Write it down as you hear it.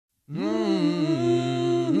In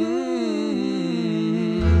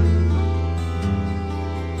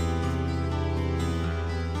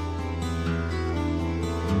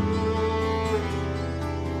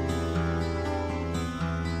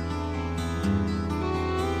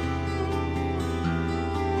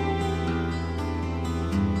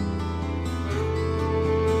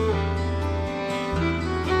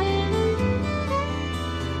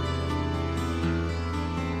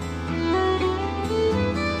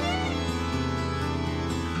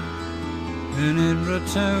Edinburgh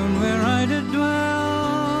town where I did dwell,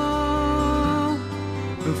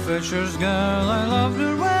 a fisher's girl, I loved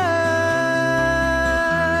her well.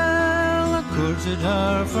 I courted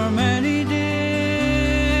her for many days.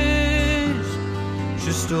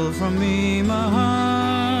 She stole from me my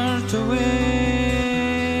heart away.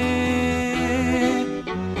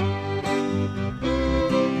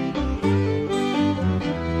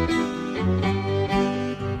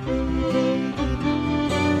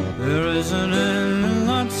 There is an inn in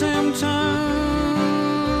that same town,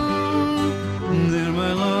 there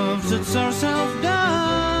my love sits herself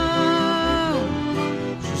down.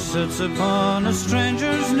 She sits upon a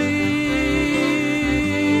stranger's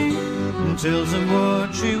knee and tells him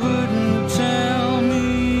what she wouldn't tell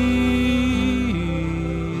me.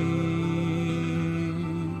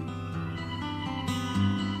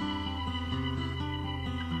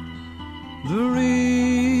 The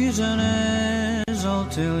reason is, I'll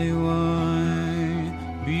tell you why,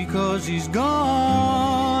 because he's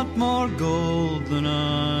got more gold than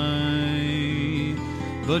I,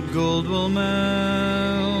 but gold will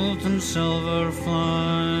melt and silver fly.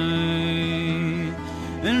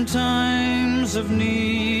 In times of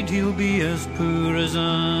need he'll be as poor as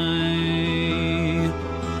I.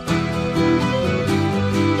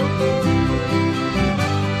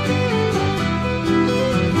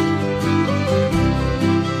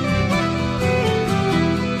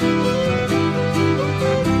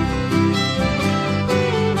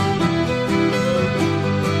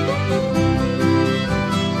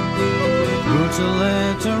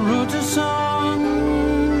 Wrote a song,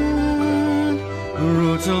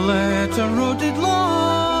 wrote a letter, wrote it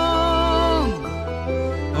long.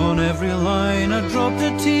 On every line I dropped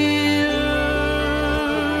a tear,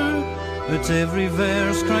 at every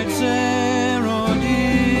verse cried Sarah, oh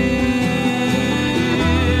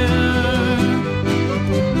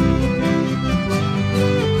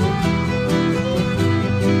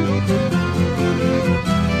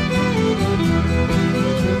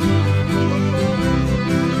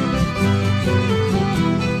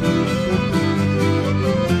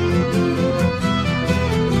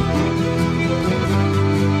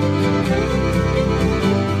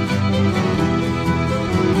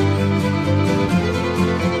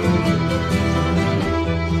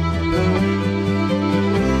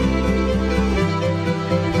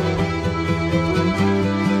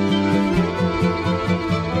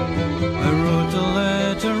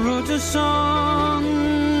song,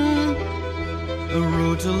 I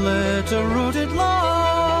wrote a letter, wrote it long.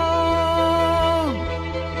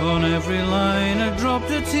 On every line I dropped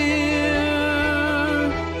a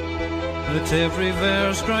tear, at every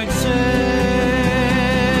verse cried Sarah,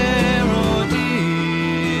 dear.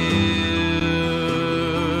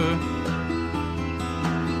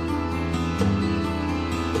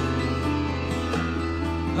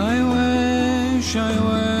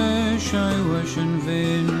 I wish in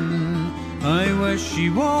vain, I wish she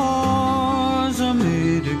was a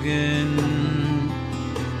maid again.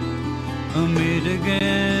 A maid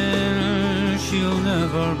again she'll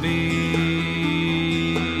never be,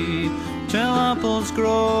 till apples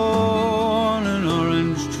grow on an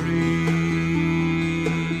orange tree.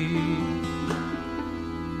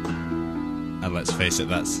 And let's face it,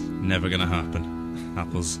 that's never going to happen.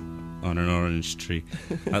 Apples on an orange tree.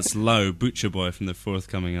 That's Lau, Butcher Boy, from the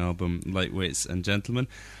forthcoming album Lightweights and Gentlemen.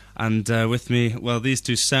 And with me, well, these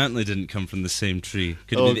two certainly didn't come from the same tree.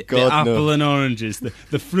 Could it be the apple and oranges, the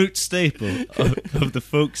fruit staple of the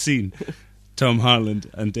folk scene. Tom Harland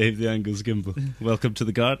and Dave the Angles Gimble. Welcome to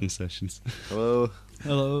the Garden Sessions. Hello.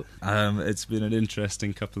 Hello. It's been an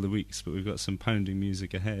interesting couple of weeks, but we've got some pounding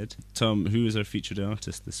music ahead. Tom, who is our featured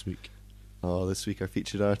artist this week? Oh, this week our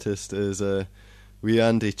featured artist is wee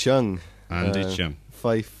Andy Chung. Andy Chung.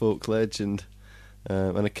 Fife folk legend,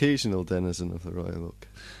 an occasional denizen of the Royal Oak.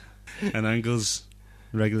 And Angles,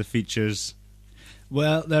 regular features.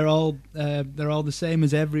 Well, they're all the same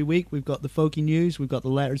as every week. We've got the folky news, we've got the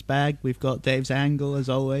letters bag, we've got Dave's angle as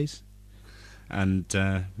always. And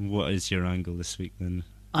what is your angle this week then?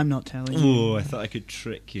 I'm not telling you. Oh, I thought I could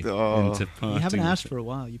trick you into parting. You haven't asked for a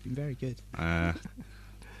while. You've been very good.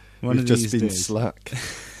 We've just been slack.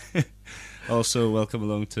 Also, welcome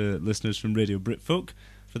along to listeners from Radio Britfolk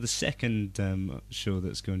for the second show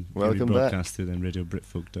that's going to be Welcome broadcast through them,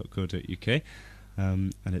 radiobritfolk.co.uk,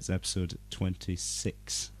 and it's episode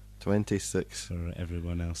 26. 26. For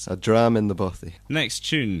everyone else. A dram in the bothy. Next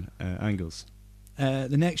tune, Angles. The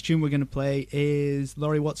next tune we're going to play is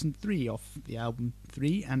Laurie Watson 3 off the album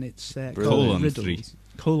 3, and it's Colon Riddles. 3.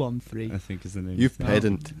 Colon 3. I think is the name. You of the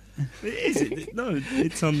album. pedant. Is it? No,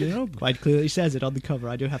 it's on the album. Quite clearly says it on the cover.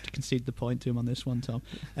 I do have to concede the point to him on this one, Tom.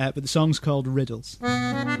 But the song's called Riddles.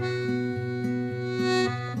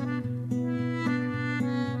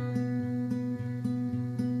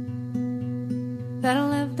 There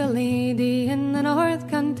lived a lady in the north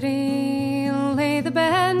country, lay the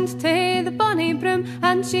bend tae the bonny broom,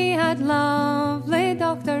 and she had lovely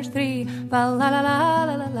daughters 3. Fa la la la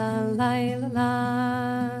la la la la la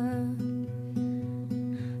la.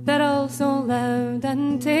 There also lived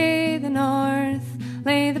unto the north,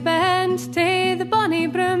 lay the bend tae the bonny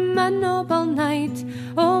broom, a noble knight,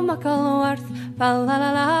 o Muckleworth. Fa la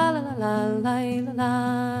la la la la la la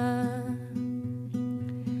la.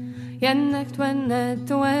 Yennecht when it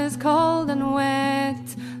was cold and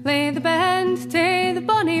wet, lay the bend tae the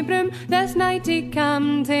bonny broom, this night he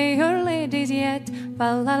cam tae her ladies yet.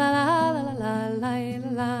 Fa la la la la la la la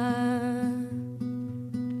la.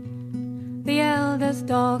 The eldest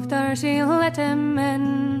daughter she let him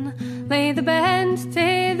in, lay the bend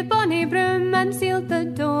tae the bonny broom, and sealed the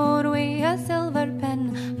door wi' a silver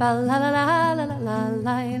pin. Fa la la la la la la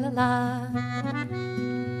la la la.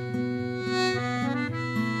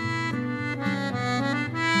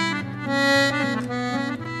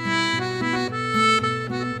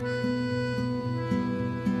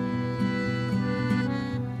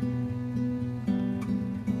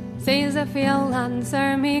 Says if you'll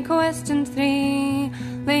answer me question 3,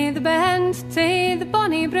 lay the bend tae the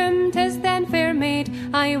bonny broom, 'tis then fair maid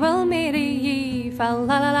I will marry ye. Fa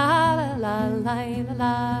la la la la la la la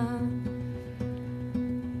la.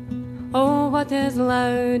 Oh, what is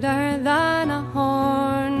louder than a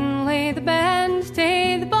horn, lay the bend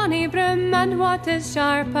tae the bonny broom, and what is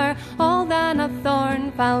sharper all than a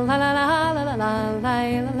thorn. Fa la la la la la la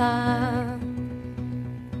la la.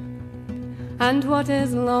 And what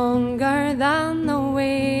is longer than the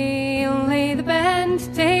way, lay the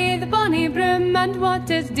bend tae the bonny broom, and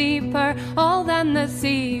what is deeper all than the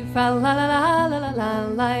sea. Fa la la la la la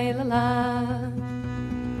la la la.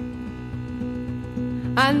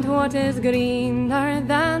 And what is greener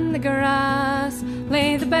than the grass,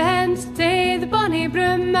 lay the bend tae the bonny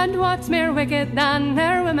broom, and what's mere wicked than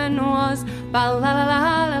her woman was. Fa la la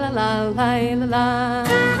la la la la la la.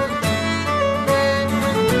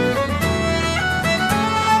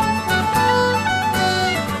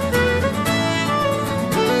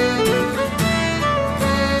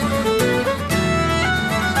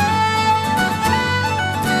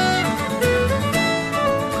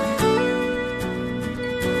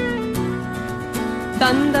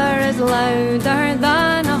 Thunder is louder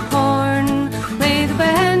than a horn, lay the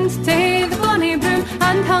bend tae the bonny broom,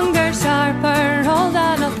 and hunger sharper all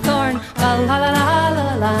than a thorn. La la la la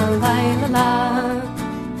la la la la la.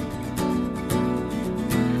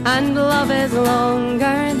 And love is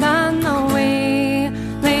longer than the way,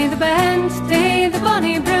 lay the bend tae the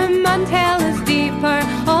bonny broom, and hell is deeper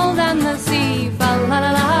all than the sea. Fa la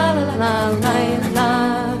la la la la la la.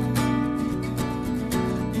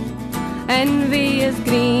 Envy is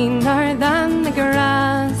greener than the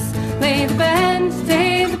grass, lay the bend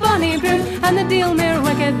tae the bonny broom, and the deal mere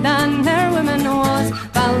wicked than her woman was.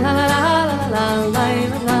 Fa la la la la la la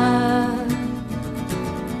la la.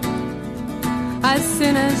 As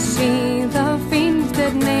soon as she the fiend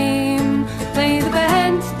did name, lay the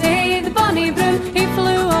bend tae the bonny broom, he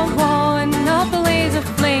flew awa in a blaze of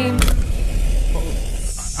flame.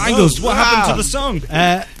 Angles, what happened to the song?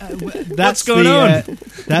 What's going on?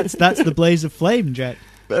 That's the blaze of flame, Jack.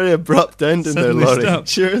 Very abrupt ending there, Suddenly Laurie. stopped.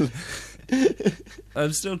 Surely.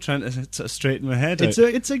 I'm still trying to sort of straighten my head out.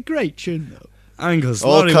 It's a great tune though. Angles,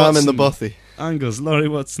 All Laurie calm Watson. in the bothy. Angles, Laurie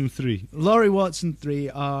Watson 3. Laurie Watson 3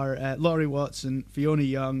 are Laurie Watson, Fiona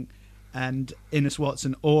Young, and Innes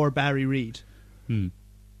Watson or Barry Reid.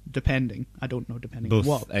 Depending. I don't know depending Both on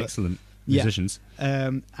what. excellent yeah. musicians.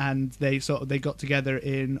 And they got together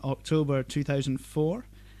in October 2004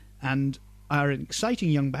 and are an exciting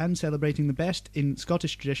young band celebrating the best in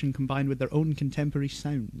Scottish tradition combined with their own contemporary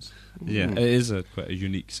sounds. Yeah, it is quite a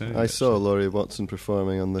unique sound. I saw actually. Laurie Watson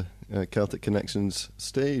performing on the Celtic Connections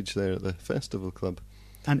stage there at the Festival Club.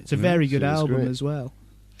 And it's a very good she was album great. as well.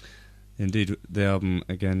 Indeed, the album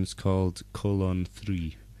again is called Colon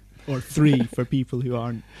 3. Or 3 for people who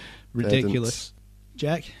aren't ridiculous.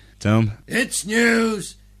 Jack? Tom? It's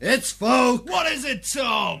news! It's folk! What is it,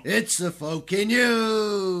 Tom? It's the folky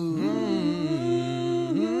news!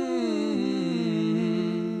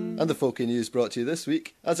 And the Folky News brought to you this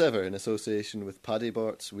week, as ever, in association with Paddy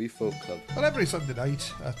Bort's Wee Folk Club. Well, every Sunday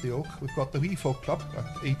night at the Oak, we've got the Wee Folk Club at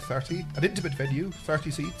 8:30. An intimate venue, 30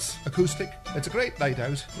 seats, acoustic. It's a great night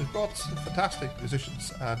out. We've got fantastic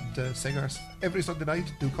musicians and singers. Every Sunday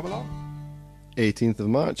night, do come along. 18th of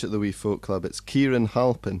March at the Wee Folk Club, it's Kieran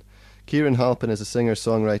Halpin. Kieran Halpin is a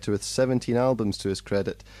singer-songwriter with 17 albums to his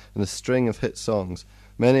credit and a string of hit songs,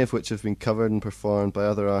 many of which have been covered and performed by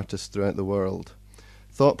other artists throughout the world.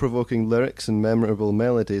 Thought-provoking lyrics and memorable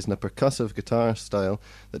melodies and a percussive guitar style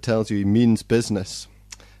that tells you he means business.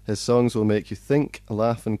 His songs will make you think,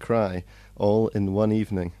 laugh and cry, all in one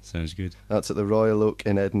evening. Sounds good. That's at the Royal Oak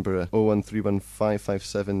in Edinburgh.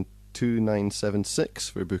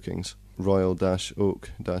 01315572976 for bookings.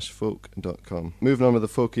 royal-oak-folk.com. Moving on with the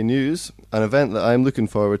folky news, an event that I'm looking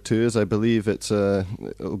forward to, as I believe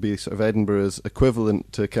it'll be sort of Edinburgh's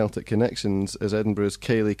equivalent to Celtic Connections, is Edinburgh's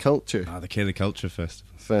Ceilidh Culture. The Ceilidh Culture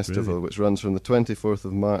Festival. Brilliant. Which runs from the 24th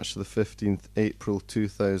of March to the 15th April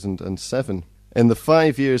 2007. In the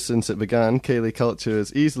 5 years since it began, Ceilidh Culture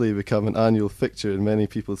has easily become an annual fixture in many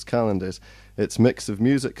people's calendars. Its mix of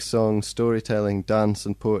music, song, storytelling, dance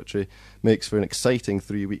and poetry makes for an exciting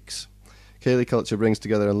 3 weeks. Ceilidh Culture brings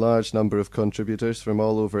together a large number of contributors from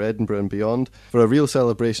all over Edinburgh and beyond for a real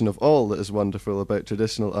celebration of all that is wonderful about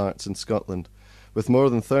traditional arts in Scotland. With more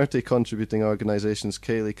than 30 contributing organisations,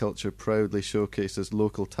 Ceilidh Culture proudly showcases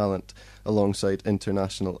local talent alongside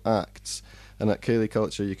international acts. And at Ceilidh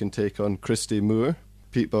Culture you can take on Christy Moore,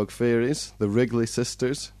 Peatbog Fairies, the Wrigley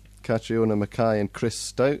Sisters, Catriona Mackay and Chris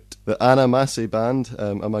Stout, the Anna Massey Band,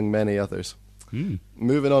 among many others.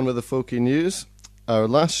 Moving on with the folky news. Our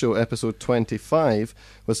last show, episode 25,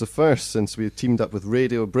 was the first since we teamed up with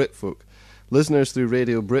Radio Britfolk. Listeners through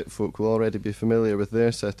Radio Britfolk will already be familiar with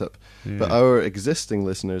their setup, but our existing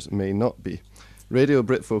listeners may not be. Radio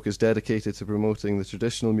Britfolk is dedicated to promoting the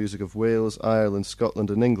traditional music of Wales, Ireland,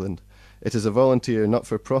 Scotland and England. It is a volunteer,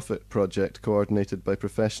 not-for-profit project coordinated by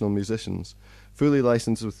professional musicians. Fully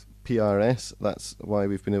licensed with PRS, that's why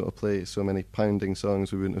we've been able to play so many pounding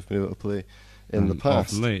songs we wouldn't have been able to play in the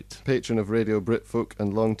past. Patron of Radio Britfolk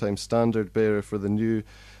and long-time standard bearer for the new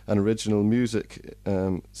and original music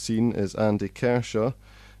scene is Andy Kershaw,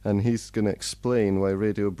 and he's going to explain why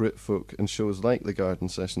Radio Britfolk and shows like the Garden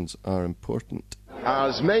Sessions are important.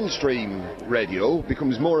 As mainstream radio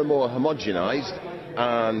becomes more and more homogenised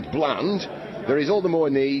and bland, there is all the more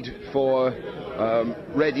need for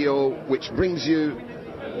radio which brings you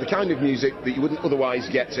the kind of music that you wouldn't otherwise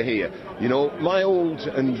get to hear. You know, my old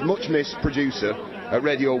and much missed producer at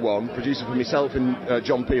Radio 1, producer for myself and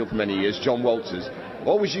John Peel for many years, John Walters,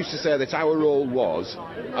 always used to say that our role was,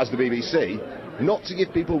 as the BBC, not to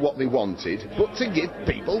give people what they wanted, but to give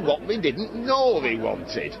people what they didn't know they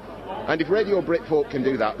wanted. And if Radio Britfolk can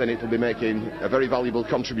do that, then it'll be making a very valuable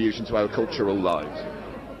contribution to our cultural lives.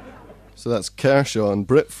 So that's Kershaw and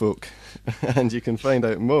Britfolk, and you can find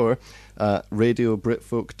out more at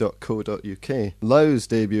radiobritfolk.co.uk. Lau's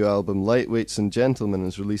debut album, Lightweights and Gentlemen,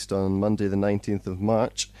 is released on Monday the 19th of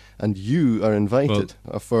March, and you are invited.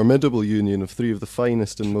 A formidable union of three of the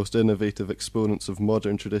finest and most innovative exponents of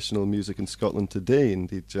modern traditional music in Scotland today,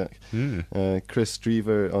 indeed, Jack. Chris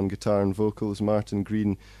Streever on guitar and vocals, Martin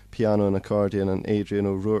Green piano and accordion, and Adrian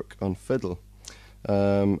O'Rourke on fiddle.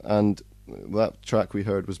 And that track we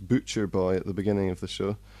heard was Butcher Boy at the beginning of the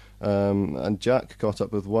show. And Jack caught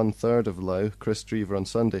up with one-third of Lau, Chris Streever, on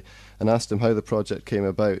Sunday and asked him how the project came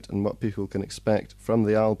about and what people can expect from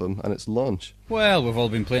the album and its launch. Well, we've all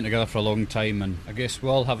been playing together for a long time, and I guess we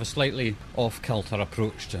all have a slightly off-kilter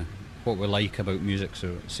approach to what we like about music,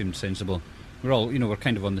 so it seemed sensible. We're all, we're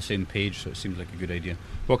kind of on the same page, so it seemed like a good idea.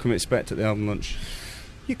 What can we expect at the album launch?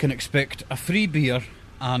 You can expect a free beer.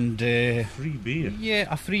 And free beer? Yeah,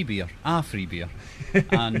 a free beer.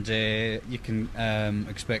 And you can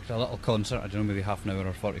expect a little concert, I don't know, maybe half an hour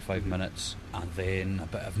or 45 minutes, and then a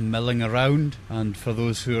bit of milling around. And for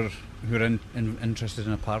those who are interested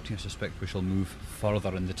in a party, I suspect we shall move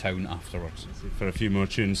further in the town afterwards. For a few more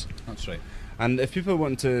tunes. That's right. And if people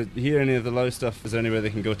want to hear any of the Lau stuff, is there anywhere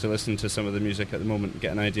they can go to listen to some of the music at the moment and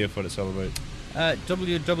get an idea of what it's all about?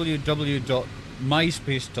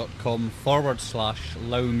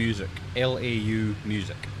 www.myspace.com/Lau Music, Lau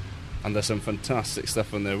Music. And there's some fantastic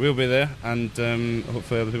stuff on there. We'll be there, and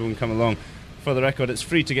hopefully other people can come along. For the record, it's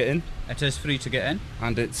free to get in. It is free to get in.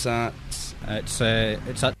 And it's at... It's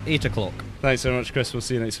at 8 o'clock. Thanks very much, Chris. We'll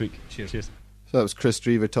see you next week. Cheers. So that was Chris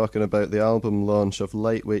Drever talking about the album launch of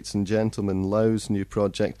Lightweights and Gentlemen, Lau's new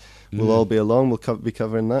project. We'll all be along, we'll be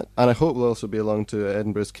covering that. And I hope we'll also be along to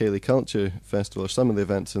Edinburgh's Cayley Culture Festival, or some of the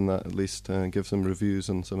events in that at least, give some reviews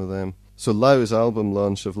on some of them. So Lau's album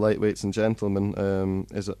launch of Lightweights and Gentlemen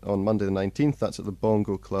is on Monday the 19th. That's at the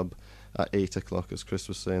Bongo Club at 8 o'clock, as Chris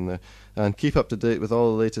was saying there. And keep up to date with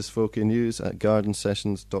all the latest folky news at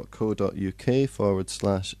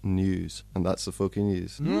gardensessions.co.uk/news. And that's the folky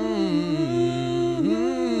news.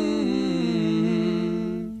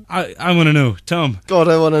 I want to know, Tom. God,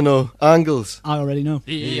 I want to know. Angles. I already know.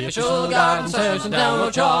 The official Garden Sessions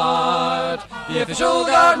download chart. The official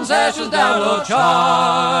Garden Sessions download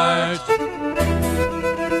chart.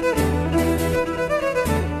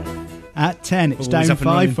 At 10, it's down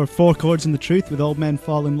 5 for 4 Chords in the Truth with Old Men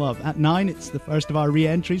Fall in Love. At 9, it's the first of our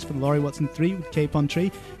re-entries for the Laurie Watson 3 with Cape on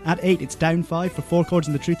Tree. At 8, it's down 5 for 4 Chords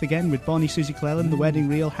in the Truth again with Bonnie Susie Cleland, The Wedding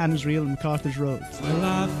Reel, Hannah's Reel and MacArthur's Road. Well,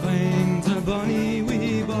 I find a bonny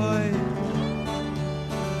wee boy.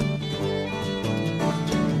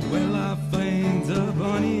 Well, I find a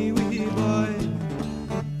bonny wee boy.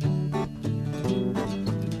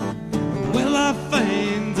 Well, I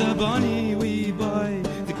find a bonny wee boy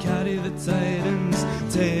to carry the tidings,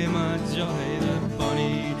 to my joy, the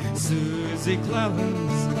bonny Susie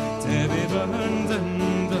Cleland's to be burned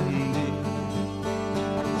in Dundee.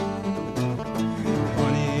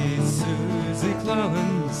 Bonny Susie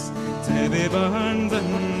Cleland's to be burned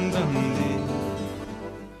in Dundee.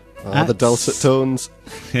 The dulcet tones.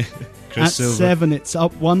 Chris At Silver. 7, it's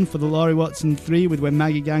up 1 for the Laurie Watson 3 with When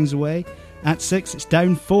Maggie Gangs Away. At 6, it's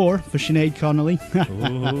down 4 for Sinead Connolly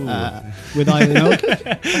with Eileen Oak.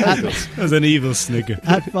 That was an evil snigger.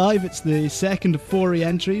 At 5, it's the second of 4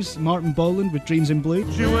 re-entries, Martin Boland with Dreams in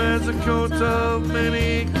Blue. She wears a coat of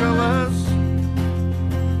many colours,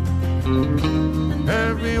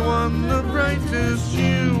 everyone the brightest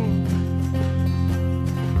hue,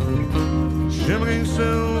 shimmering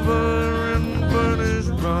silver and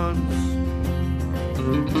burnished bronze.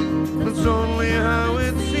 It's only how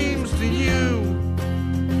it seems to you,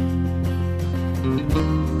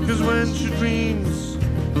 'cause when she dreams,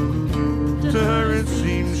 to her it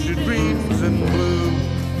seems she dreams in blue.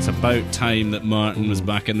 It's about time that Martin was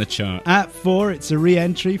back in the chart. At 4, it's a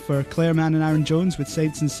re-entry for Claire Mann and Aaron Jones with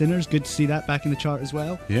Saints and Sinners. Good to see that back in the chart as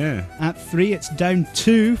well. Yeah. At 3, it's down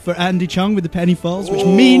 2 for Andy Chung with The Penny Falls, which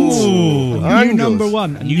means a new Angles. number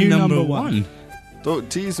 1. A new number one. Don't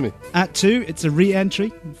tease me. At 2, it's a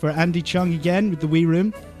re-entry for Andy Chung again with The Wee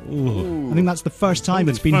Room. Ooh. I think that's the first time Holding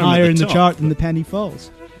it's been firm at higher the in the top. chart than The Penny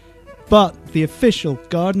Falls. But the official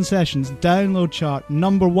Garden Sessions download chart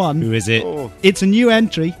number 1, Who is it? Oh, it's a new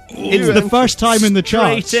entry. It's the first time in the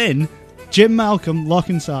chart. Straight in. Jim Malcolm,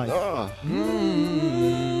 Lochenside. ah.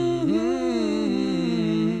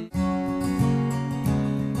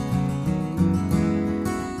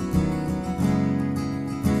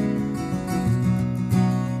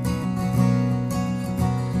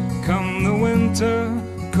 Come the winter,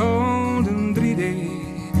 cold and dreary,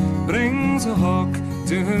 brings a hawk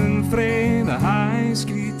to and frae the high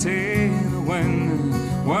street to the wind.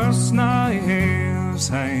 Worse nigh hair's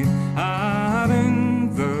high, out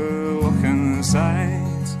in the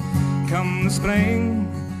Lochenside. Come the spring,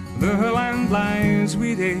 the land lies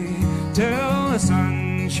weedy, till the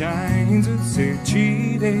sun shines, it's a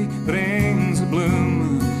cheedy, brings a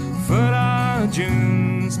bloom for our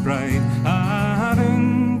June's bright, out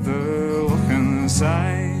in the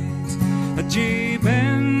Lochenside. A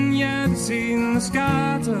jeepin' yet seen the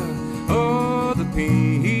scatter, oh the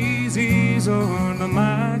peasies or the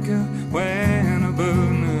maca, when a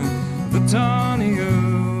boon the tawny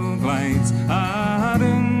old glides out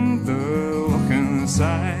in the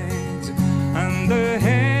Lochenside. And the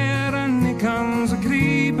heron he comes a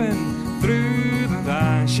creeping through the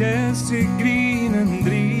dashes to green and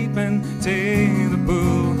dreeping to the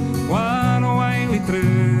pool, one while he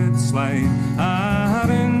through slide out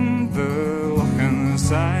in the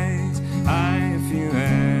Lochenside. If you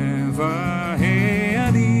ever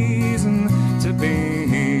had reason to be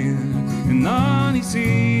here in any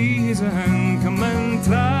season, come and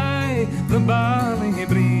try the barley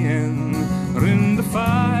breen round the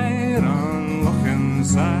fire on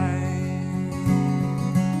Lochenside.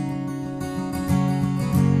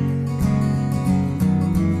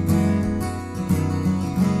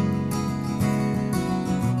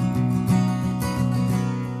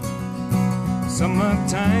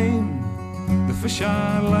 Summertime, the fish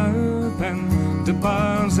are loping, the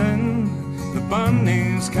bars in, the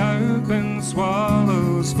bunnies coping,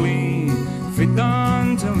 swallows flee, feed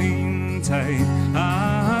on to lean tight,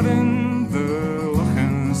 out in the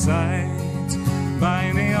Lochenside.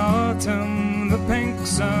 By the autumn,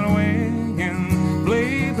 rocks are weighing,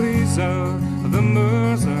 blaeberries out, the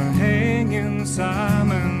moors are hanging,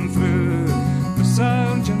 salmon through the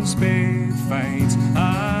surgeon spade fight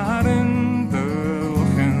are in the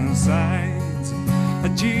Lochenside. A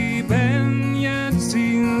jeep and yet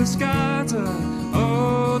seen scatter,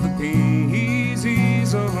 oh the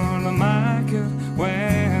peasies or the market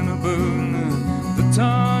when a boon, the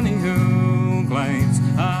tawny hill glides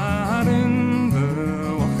are in the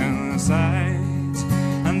Lochenside.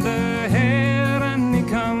 And the heron he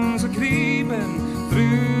comes a-creeping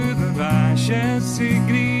through the rashes, see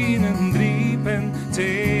green and dreeping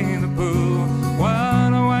to the pool,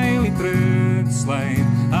 while a wily brood slide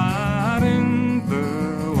are in the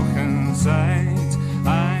Lochenside.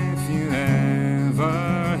 If you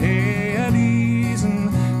ever had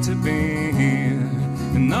reason to be here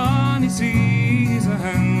in any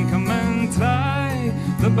season, come and try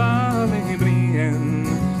the barley breen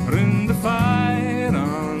round the fire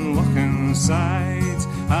on Lochenside.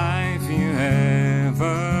 If you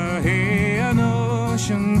ever had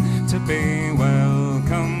notion to be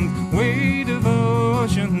welcomed with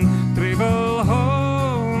devotion, travel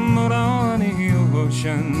home or on the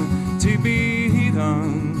ocean to be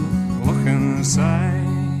on Lochenside.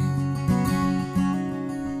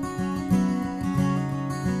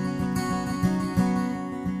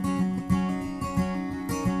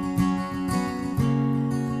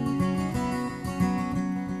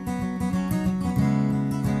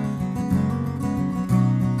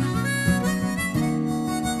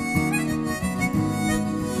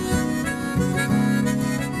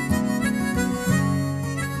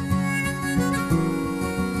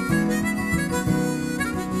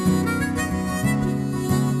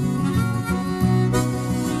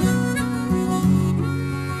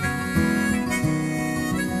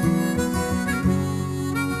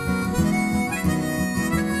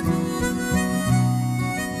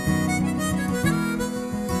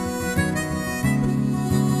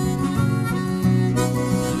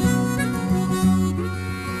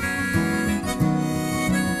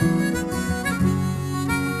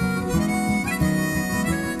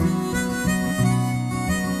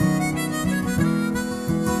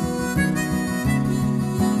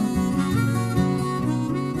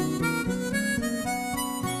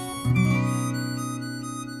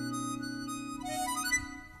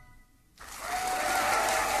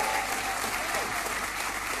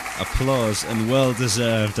 Applause, and well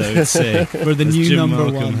deserved, I would say, for the as new Jim number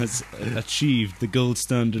Malcolm one has achieved the gold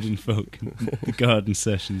standard in folk, the Garden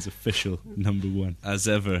Sessions official number one. As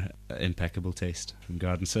ever, impeccable taste from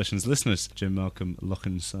Garden Sessions listeners. Jim Malcolm,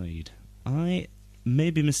 Lochenside. I may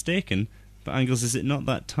be mistaken, but Angles, is it not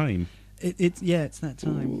that time? It's that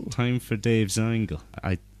time. Ooh. Time for Dave's Angle.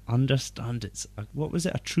 I understand it's what was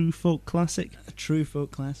it, a true folk classic? A true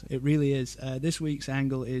folk classic, it really is. This week's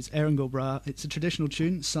angle is Erin go Bragh. It's a traditional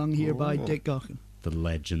tune sung here by Dick Gaughan, the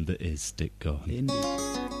legend that is Dick Gaughan. Indeed.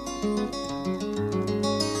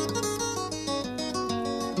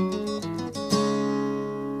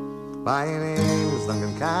 My name's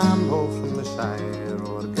Duncan Campbell from the Shire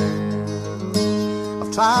o' Gaughan.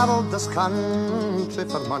 I've travelled this country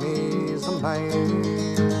for monies and mine.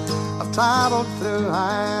 I've travelled through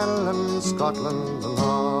Ireland, Scotland and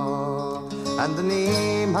all, and the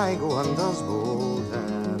name I go under's both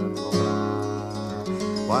Erin go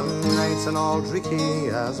Bragh. One night in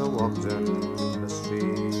Aldrichy as I walked down the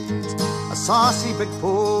street, a saucy big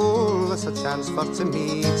pole is a chance for to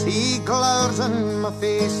meet. He glowered in my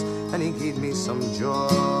face and he gave me some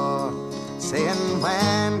jaw, saying,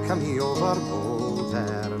 when come ye overboard,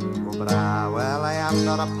 Erin go Bragh? Well, I am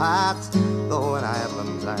not a pat, though in Ireland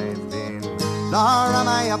I've been, nor am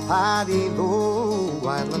I a paddy, though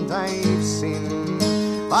Ireland I've seen.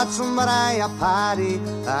 But were I a paddy,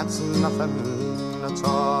 that's nothing at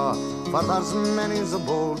all, for there's many's a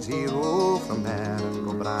bold hero from Erin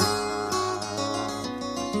go Bragh.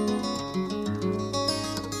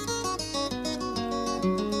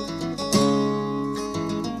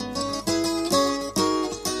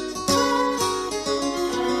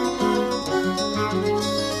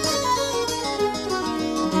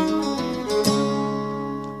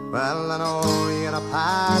 Well, I know you're a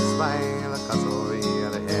pass by the cause of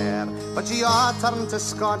your hair, but you are turned to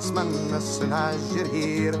Scotsman as soon as you're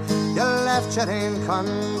here. You left your own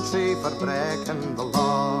country for breaking the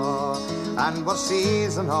law, and we're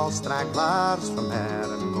seizing all stragglers from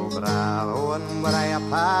Erin go Bragh. Oh, and were I a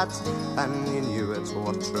pat, and you knew it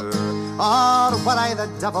were true, or were I the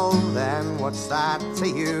devil, then what's that to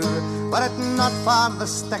you? Were it not for the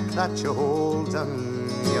stick that you hold in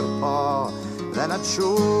your paw, then I'd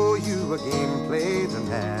show you a game played in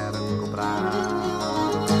Erin go Bragh.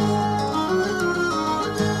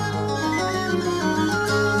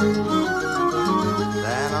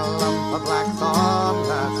 blackthorn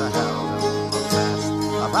that I held him the best.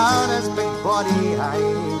 Around his big body I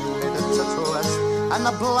made it to twist, and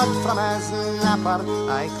the blood from his napper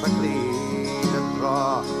I quickly did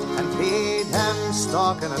draw, and paid him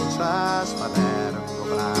stock and interest for Erin go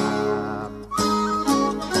Bragh.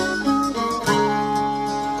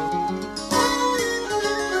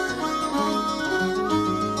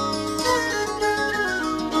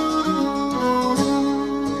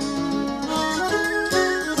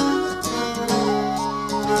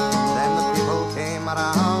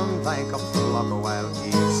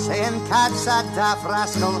 Catch that daft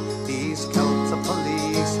rascal, he's killed the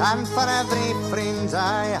police, and for every friend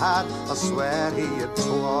I had, I swear he'd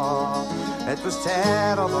twa. It was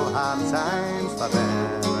terrible hard times for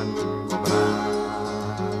Erin go Bragh.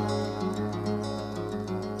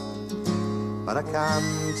 But I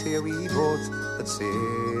came to a wee boat that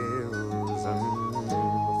sails in the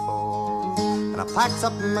fall, and I packed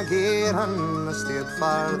up my gear and I steered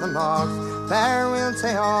for the north. Farewell to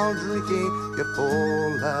old Ricky, your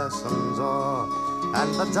poor lessons are,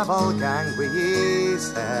 and the devil gang with ye,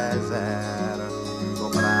 says Erin go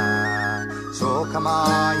Bragh. So come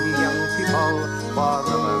on, ye young people,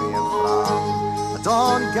 wherever you're from,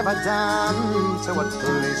 don't give a damn to what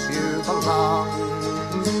place you belong.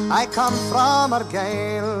 I come from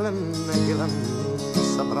Argyll and Gillen,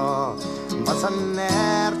 Sabra, but I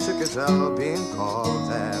ne'er took a job being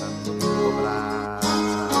called Erin go Bragh.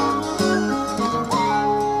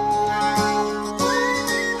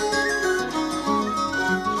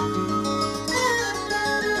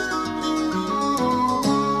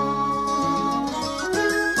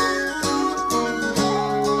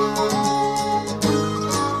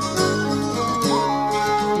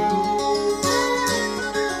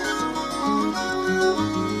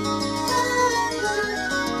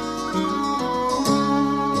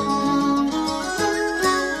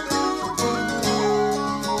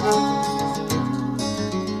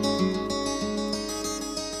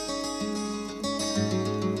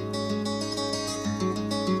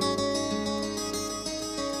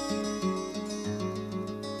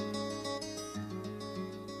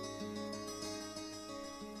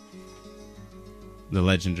 The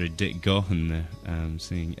legendary Dick Gaughan there,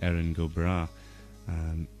 singing Erin go Bragh.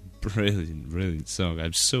 Brilliant song.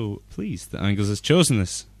 I'm so pleased that Angles has chosen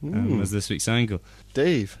this as this week's angle.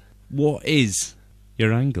 Dave, what is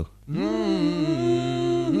your angle?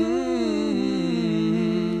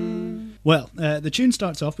 Well, the tune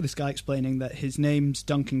starts off with this guy explaining that his name's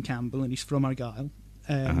Duncan Campbell and he's from Argyll,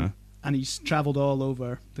 and he's travelled all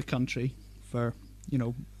over the country for,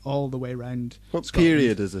 all the way around What Scotland.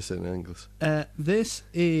 period is this in Angles? This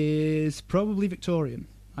is probably Victorian.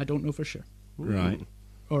 I don't know for sure. Right.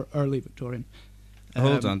 Or early Victorian.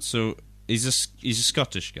 Hold on, so he's a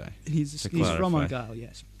Scottish guy? He's from Argyll,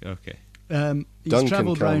 yes. Okay. He's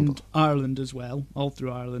travelled around Ireland as well, all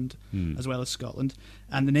through Ireland, as well as Scotland,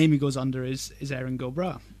 and the name he goes under is Erin go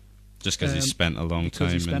Bragh. Just because he's spent a long time.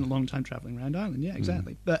 Because he's spent a long time travelling around Ireland, yeah,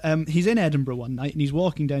 exactly. But he's in Edinburgh one night, and he's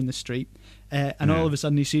walking down the street, and all of a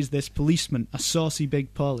sudden he sees this policeman, a saucy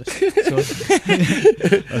big police.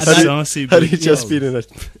 Saucy big Had he just been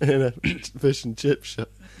in a fish and chip shop?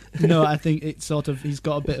 No, I think it's sort of, he's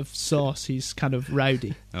got a bit of sauce, he's kind of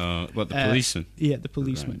rowdy. What, the policeman? Yeah, the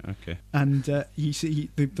policeman. Right, okay. And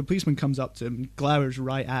the policeman comes up to him, and glowers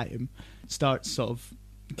right at him, starts sort of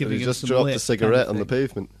giving him just some dropped lip a cigarette kind on of the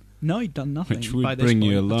pavement. No, he'd done nothing. Which by would this bring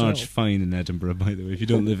you a point at large all. fine in Edinburgh, by the way, if you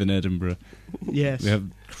don't live in Edinburgh. Yes. We have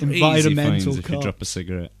crazy Environmental fines if you cops. drop a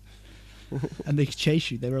cigarette. And they could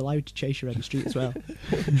chase you. They were allowed to chase you around the street as well.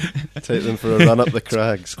 Take them for a run up the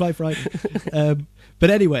crags. It's quite frightening. But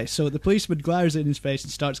anyway, so the policeman glowers in his face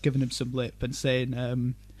and starts giving him some lip and saying,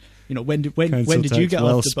 when did you get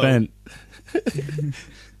well off the spent. boat?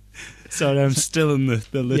 Sorry, I'm still in the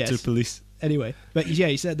litter Yes. police. Anyway, but yeah,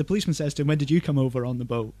 he said the policeman says to him, "When did you come over on the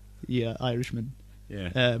boat?" Yeah, Irishman.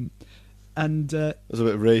 Yeah. And It was a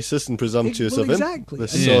bit racist and presumptuous well, of him. exactly.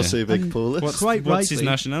 The Yeah. saucy big And police. What's quite his rightly-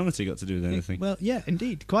 nationality got to do with anything? Well, yeah,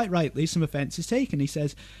 indeed, quite rightly, some offence is taken. He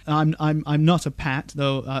says, "I'm not a pat,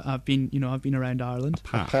 though. I've been around Ireland.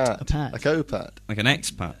 Pat. Pat. A pat. A co-pat. Like an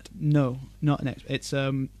expat. No, not an ex. It's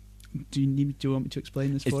Do you want me to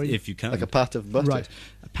explain this for you? If you can. Like a pat of butter. Right,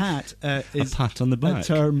 a pat is a pat on the back. a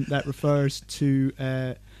term that refers to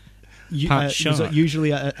Pat Shark.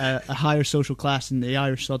 usually a higher social class in the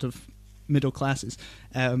Irish sort of middle classes.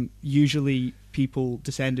 Usually people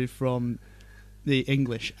descended from the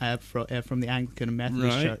English, from the Anglican and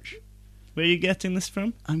Methodist Right. Church. Where are you getting this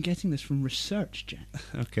from? I'm getting this from research, Jack.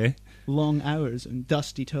 Okay. Long hours and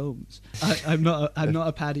dusty tomes. I'm not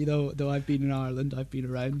a paddy though I've been in Ireland. I've been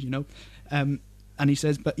around, and And he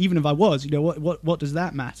says, but even if I was, what does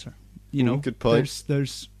that matter? Good point.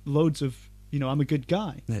 There's loads of, I'm a good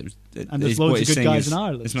guy. And there's loads of good guys in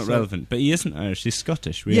Ireland. It's not relevant. But he isn't Irish, he's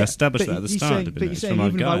Scottish. We established that at the start. But he's saying,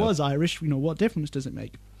 even if I was Irish, what difference does it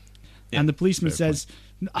make? Yeah, and the policeman says,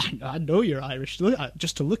 I know you're Irish,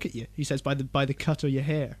 just to look at you. He says, by the cut of your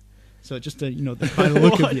hair. So just to, by the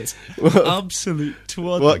look of you. Absolute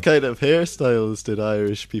twaddle. What kind of hairstyles did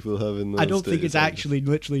Irish people have in those days? I don't think it's actually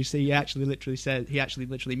literally, he actually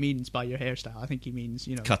literally means by your hairstyle. I think he means,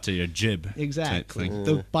 cut to your jib. Exactly.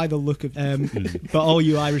 By the look of... but all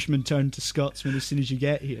you Irishmen turn to Scotsmen as soon as you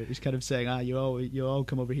get here. He's kind of saying, you all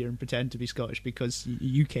come over here and pretend to be Scottish because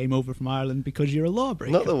you came over from Ireland because you're a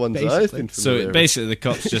lawbreaker. Not the ones I've been familiar So basically the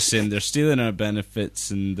cops just saying they're stealing our benefits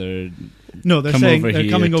and they're... No, they're saying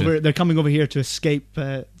they're coming over here to escape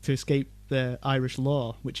the Irish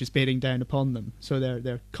law, which is bearing down upon them. So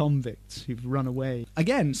they're convicts who've run away.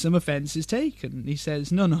 Again, some offence is taken. He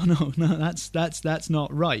says, no, that's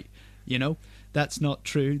not right. That's not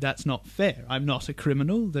true. That's not fair. I'm not a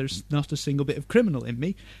criminal. There's not a single bit of criminal in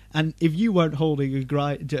me. And if you weren't holding a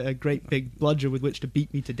great big bludger with which to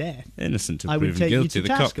beat me to death, innocent to proven guilty, the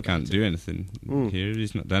cop can't do anything here.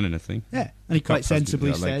 He's not done anything. Yeah, and he quite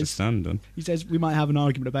sensibly says, he says, we might have an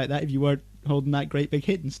argument about that if you weren't holding that great big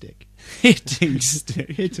hitting stick. Hitting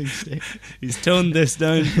stick. He's toned this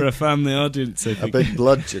down for a family audience, I think. A big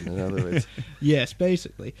bludgeon, in other words. Yes,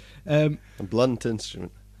 basically. A blunt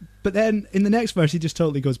instrument. But then in the next verse, he just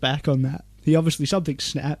totally goes back on that. He obviously, something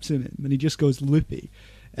snaps in him, and he just goes loopy.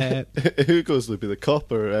 Who goes loopy, the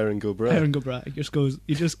cop or Erin go Bragh? Erin go Bragh.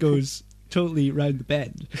 He just goes totally round the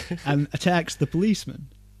bend and attacks the policeman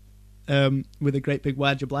with a great big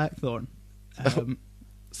wadge of blackthorn.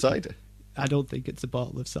 Cider? I don't think it's a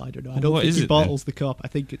bottle of cider. No, I don't think he bottles the cop. I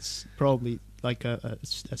think it's probably like a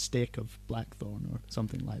stick of blackthorn or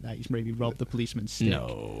something like that. He's maybe robbed the policeman's stick.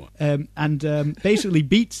 No. And basically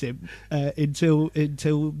beats him until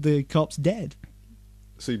the cop's dead.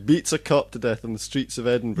 So he beats a cop to death on the streets of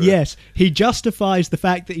Edinburgh. Yes, he justifies the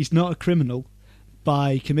fact that he's not a criminal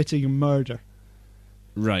by committing a murder.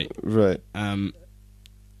 Right.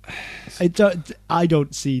 I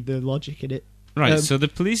don't see the logic in it. Right, so the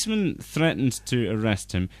policeman threatened to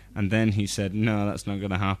arrest him, and then he said, "No, that's not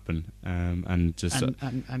going to happen," and just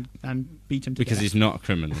and beat him to because death. he's not a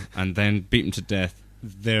criminal, and then beat him to death,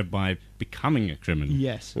 thereby becoming a criminal.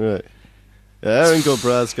 Yes, right. Erin go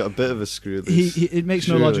Bragh's got a bit of a screw. It makes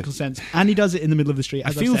no logical sense, and he does it in the middle of the street.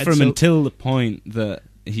 I feel for him until the point that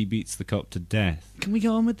he beats the cop to death. Can we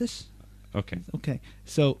go on with this? Okay.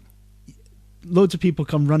 So, loads of people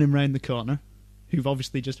come running round the corner, who've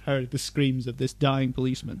obviously just heard the screams of this dying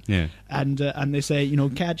policeman. Yeah. And they say,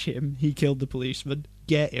 catch him. He killed the policeman.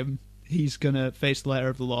 Get him. He's going to face the letter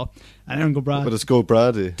of the law. And Erin go Bragh... But it's go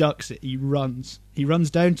Brady. Ducks it. He runs. He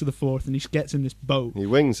runs down to the Forth and he gets in this boat. He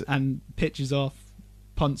wings it. And pitches off,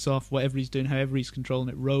 punts off, whatever he's doing, however he's controlling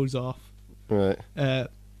it, rows off. Right.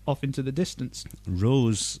 Off into the distance.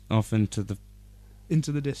 Rows off into the...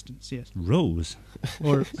 Into the distance, yes. Rows?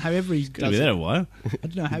 Or however he does it. Going to be there a while. I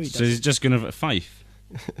don't know how he does it. So he's just going to have a fife?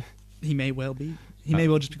 He may well be. He may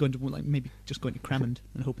well just be going to, maybe just going to Cramond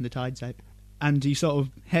and hoping the tide's out. And he sort of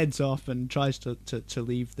heads off and tries to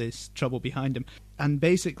leave this trouble behind him. And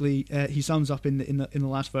basically, he sums up in the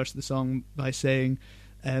last verse of the song by saying,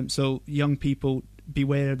 so young people,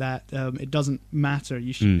 beware that it doesn't matter.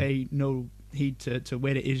 You should pay no heed to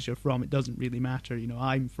where it is you're from. It doesn't really matter.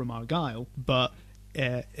 I'm from Argyll, but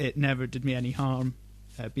it never did me any harm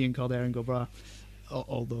being called Erin go Bragh,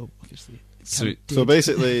 although obviously so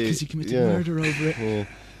basically because he committed murder over it.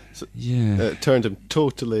 It turned him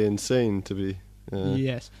totally insane to be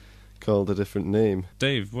called a different name.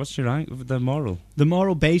 Dave, what's your rank of the moral? The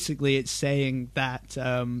moral, basically, it's saying that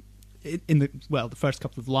in the first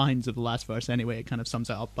couple of lines of the last verse anyway, it kind of sums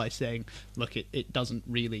it up by saying, look, it doesn't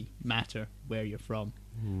really matter where you're from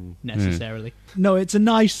necessarily. No, it's a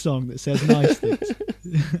nice song that says nice things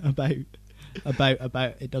about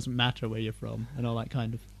it doesn't matter where you're from and all that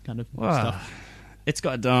kind of stuff. It's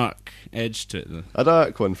got a dark edge to it, though. A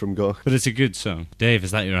dark one from Gaughan. But it's a good song. Dave,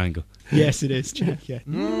 is that your angle? Yes, it is, Jack, yeah.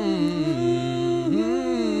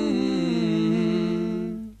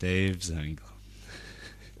 Dave's angle.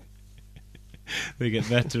 They get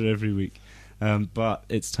better every week. But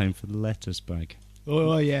it's time for the letters bag.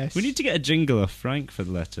 Oh, yes. We need to get a jingle off Frank for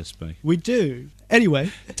the letters bag. We do.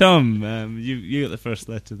 Anyway. Tom, you got the first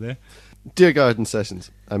letter there. Dear Garden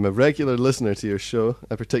Sessions, I'm a regular listener to your show.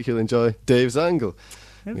 I particularly enjoy Dave's angle.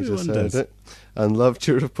 Everyone does. It, and loved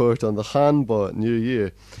your report on the handbot New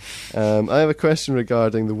Year. I have a question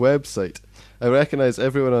regarding the website. I recognise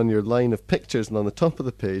everyone on your line of pictures and on the top of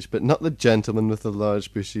the page, but not the gentleman with the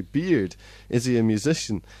large bushy beard. Is he a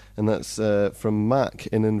musician? And that's from Mac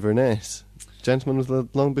in Inverness. Gentleman with the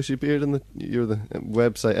long bushy beard, and you're the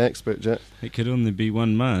website expert, Jet. It could only be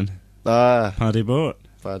one man. Paddy Bort.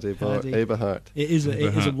 Paddy Bort, Eberhard. It is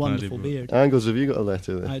a wonderful beard. Angles, have you got a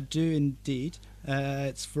letter there? I do indeed.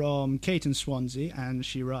 It's from Kate in Swansea, and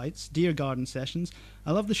she writes, Dear Garden Sessions,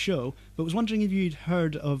 I love the show, but was wondering if you'd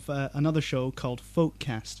heard of another show called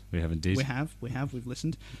Folkcast. We have indeed. We've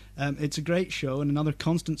listened. It's a great show and another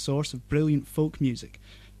constant source of brilliant folk music.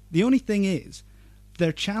 The only thing is,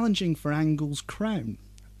 they're challenging for Angle's crown.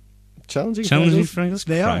 Challenging for Angle's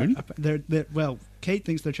crown? They're well, Kate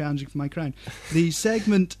thinks they're challenging for my crown. The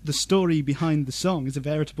segment, The Story Behind the Song, is a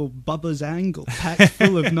veritable Bubba's Angle, packed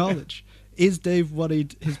full of knowledge. Is Dave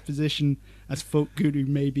worried his position as folk guru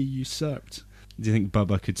may be usurped? Do you think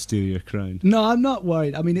Bubba could steal your crown? No, I'm not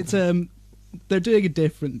worried. I mean, it's they're doing a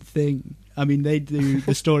different thing. I mean, they do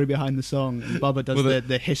the story behind the song, and Bubba does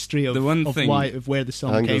the history of where the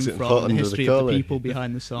song came from, the history of the people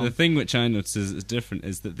behind the song. The thing which I notice is different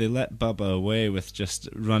is that they let Bubba away with just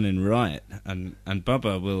running riot, and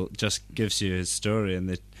Bubba will just gives you his story, and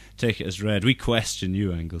they take it as read. We question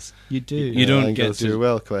you, Angles. You do. You don't Angles, get to. You're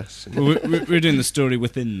well questioned. We're doing the story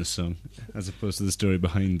within the song, as opposed to the story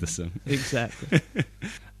behind the song. Exactly.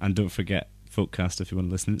 And don't forget Folkcast if you want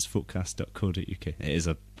to listen. It's folkcast.co.uk. It is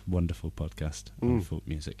a wonderful podcast on folk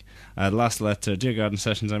music. Last letter. Dear Garden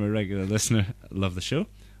Sessions, I'm a regular listener. Love the show.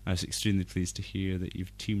 I was extremely pleased to hear that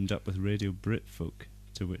you've teamed up with Radio Britfolk,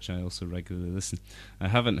 to which I also regularly listen. I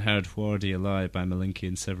haven't heard Whardy Alive by Malinky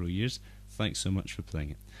in several years. Thanks so much for playing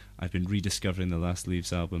it. I've been rediscovering the Last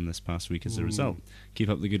Leaves album this past week as a result. Keep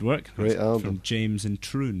up the good work. Great album. From James in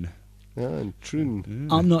Troon. Yeah, and Troon.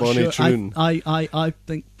 I'm not Bonnie sure. Troon. I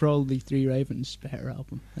think probably Three Ravens is a better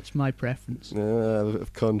album. That's my preference. Yeah, a bit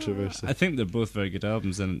of controversy. I think they're both very good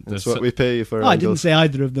albums, and that's what we pay you for. I didn't say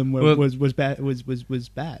either of them was bad.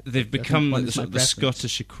 They've become the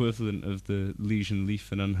Scottish equivalent of the Legion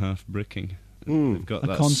Leaf and Unhalf Bricking. They've got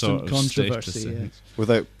that constant sort of controversy, status, yes.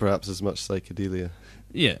 Without perhaps as much psychedelia.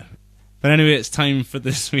 Yeah. But anyway, it's time for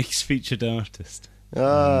this week's featured artist.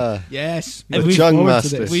 Yes, the Chung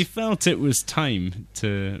Masters. We felt it was time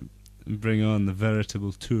to bring on the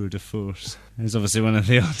veritable tour de force. He's obviously one of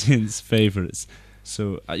the audience favourites.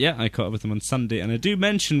 So, I caught up with him on Sunday, and I do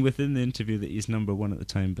mention within the interview that he's number one at the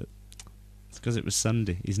time, but it's because it was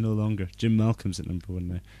Sunday. He's no longer. Jim Malcolm's at number one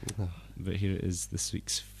now. But here it is, this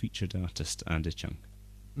week's featured artist, Andy Chung.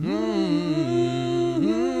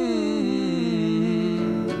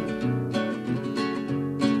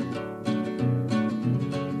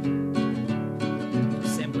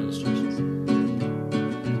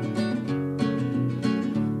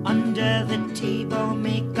 Under the table,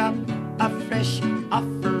 make up a fresh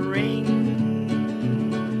offering.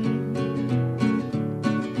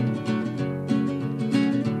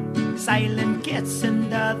 Silent gets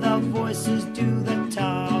and other voices do the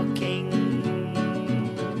talking.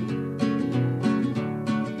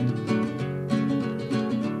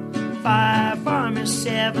 Five armies,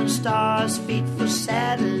 7 stars, feet for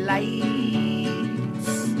satellites.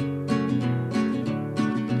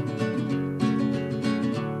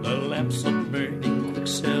 The lamps are burning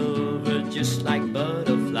quicksilver just like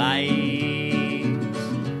butterflies.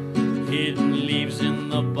 Hidden leaves in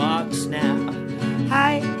the box now.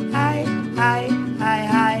 Hi, hi, hi, hi,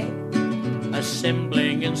 hi.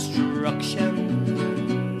 Assembling instructions.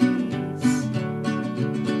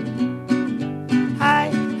 Hi,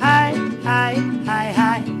 hi, hi, hi,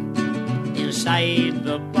 hi. Inside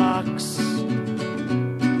the box.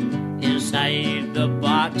 Inside the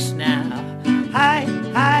box now. Hi,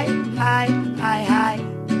 hi, hi, hi, hi.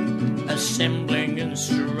 Assembling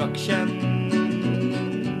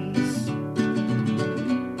instructions.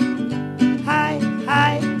 Hi,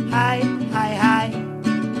 hi, hi, hi, hi.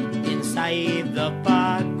 Inside the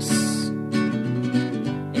box.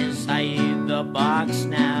 Inside the box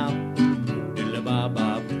now.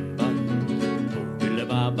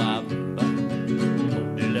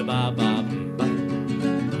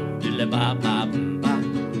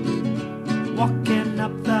 Walking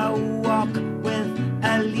up the walk with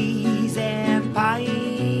Elise and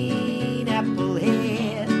Pineapple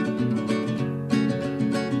Head.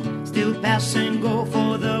 Still pass and go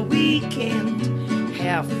for the weekend.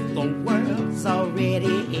 Half the world's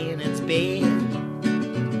already in its bed.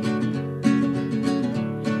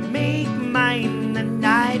 Make mine the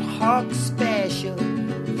Nighthawk special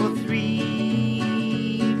for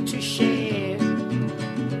 3 to share.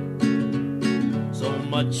 So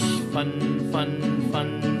much fun, fun,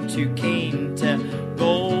 fun to came to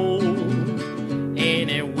go.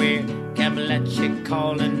 let you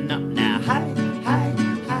calling up now. Hi, hi,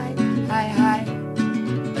 hi, hi, hi.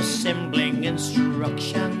 Assembling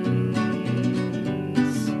instructions.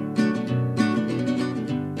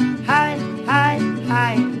 Hi, hi,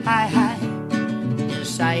 hi, hi, hi.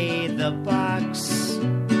 Inside the box.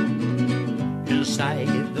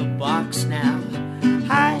 Inside the box now.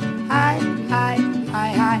 Hi, hi, hi, hi,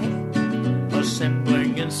 hi.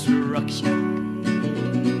 Assembling instructions.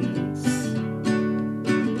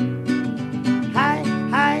 Hi,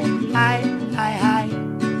 hi, hi, hi, hi.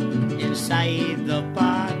 Inside the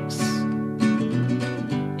box.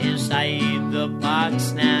 Inside the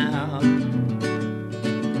box now.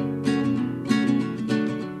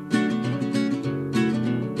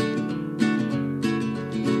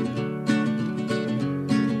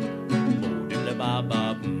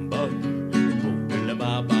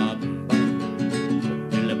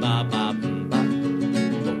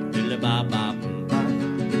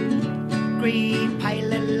 Great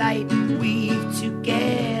pilot light, weave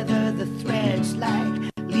together the threads like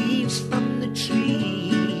leaves from the tree.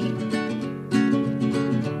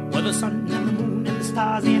 Where the sun and the moon and the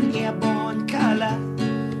stars in airborne color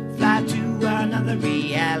fly to another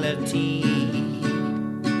reality.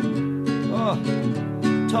 Oh,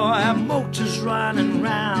 toy motors running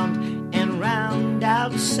round and round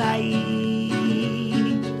outside.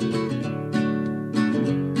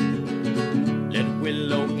 Let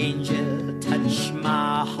willow angel touch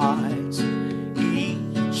my heart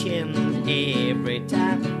each and every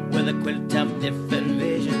time with a quilt of different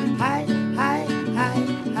vision. Hi, hi, hi,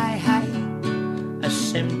 hi, hi.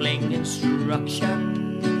 Assembling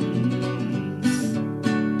instructions.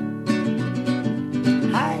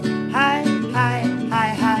 Hi, hi, hi, hi,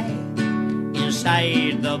 hi.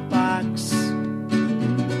 Inside the box.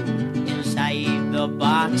 Inside the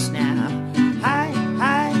box now. Hi,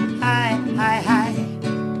 hi, hi, hi, hi.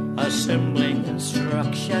 Assembling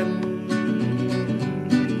instructions.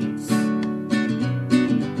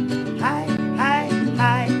 Hi, hi,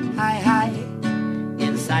 hi, hi, hi.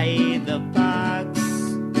 Inside the box.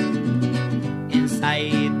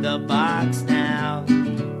 Inside the box now.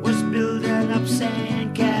 Was building up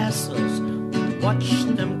sand castles. Watch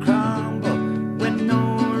them crumble with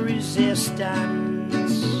no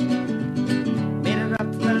resistance. Made it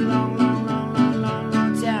up for a long, long, long, long, long,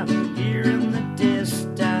 long time. Here in the distance.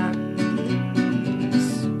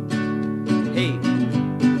 Hey,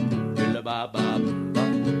 ba ba ba, ba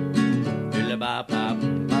ba ba, ba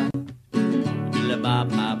ba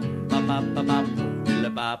ba ba ba ba,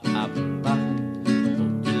 ba ba ba ba, ba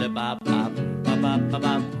ba ba ba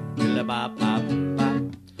ba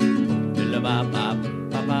ba ba,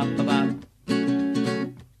 ba ba ba ba.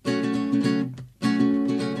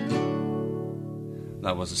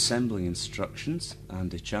 That was Assembling Instructions,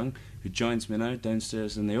 Andy Chung, who joins me now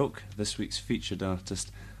downstairs in the Oak, this week's featured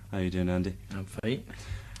artist. How are you doing, Andy? I'm fine.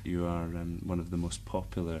 You are one of the most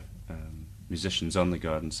popular musicians on the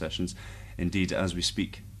Garden Sessions. Indeed, as we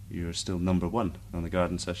speak, you're still number one on the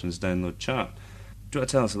Garden Sessions download chart. Do you want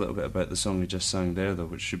to tell us a little bit about the song you just sang there, though,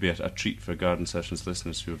 which should be a treat for Garden Sessions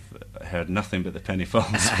listeners who have heard nothing but the penny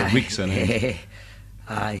falls for weeks on end?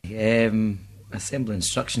 Aye, Assembling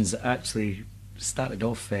Instructions actually started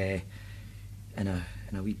off in a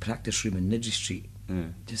wee practice room in Nidry Street,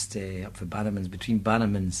 just up for Bannerman's, between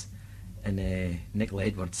Bannerman's and Nicola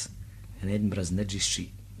Edwards in Edinburgh's Nidry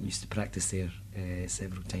Street. We used to practice there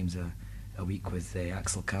several times a week with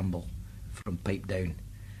Axel Campbell from Pipe Down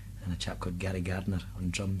and a chap called Gary Gardner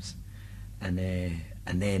on drums, and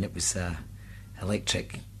then it was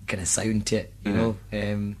electric kind of sound to it, you know.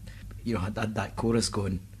 Had that chorus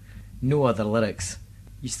going, no other lyrics.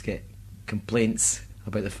 Used to get complaints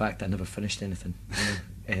about the fact that I never finished anything.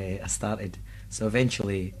 I started, so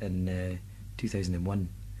eventually in 2001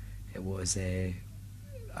 it was I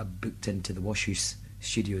booked into the Washhouse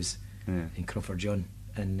Studios in Crawford John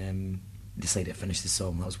and decided to finish the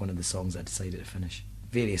song. That was one of the songs I decided to finish.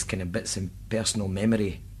 Various kind of bits and personal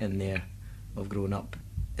memory in there of growing up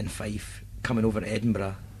in Fife, coming over to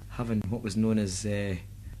Edinburgh, having what was known as the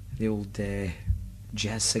old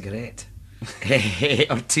jazz cigarette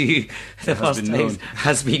or two the first time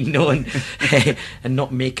has been known and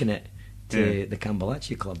not making it to the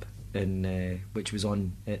Campbellacci Club, which was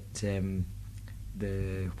on at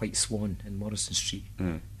the White Swan in Morrison Street,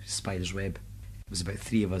 Spider's Web. It was about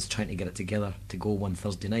three of us trying to get it together to go one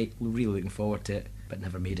Thursday night. We were really looking forward to it, but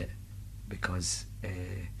never made it because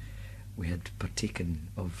we had partaken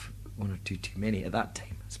of one or two too many at that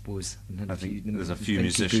time, I suppose. I think there's a few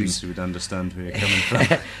musicians who would understand where you're coming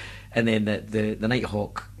from. And then the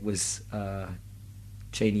Nighthawk was a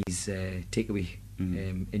Chinese takeaway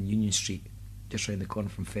in Union Street, just round the corner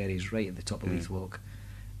from Ferry's, right at the top of Leith Walk.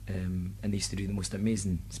 And they used to do the most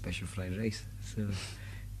amazing special fried rice. So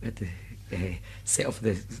we had to set off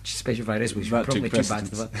the special fried rice, which was probably too bad.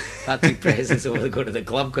 That took precedence over going to the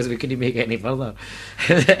club because we couldn't make it any further.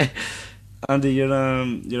 Andy, you're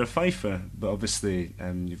a Fifer, but obviously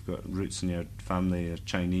you've got roots in your family, you're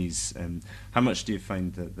Chinese. How much do you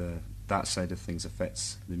find that side of things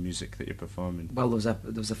affects the music that you're performing? Well, there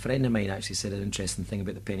was a friend of mine actually said an interesting thing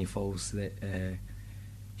about the Penny Falls, that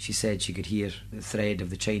she said she could hear the thread of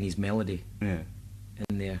the Chinese melody in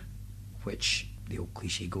there, which the old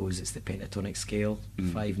cliche goes, it's the pentatonic scale,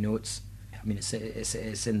 5 notes. I mean, it's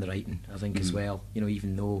in the writing, I think, as well. You know,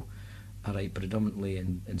 even though I write predominantly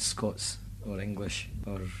in Scots or English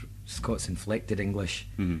or Scots inflected English,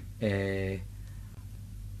 you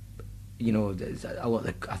know,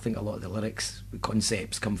 I think a lot of the lyrics, the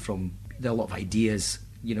concepts come from, a lot of ideas,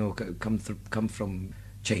 you know, come from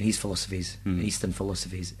Chinese philosophies and Eastern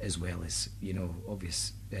philosophies, as well as, you know,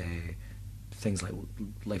 obvious things like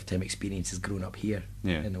lifetime experiences growing up here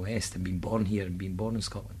in the West and being born here and being born in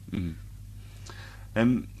Scotland. We're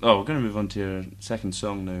going to move on to your second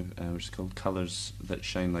song now, which is called Colours That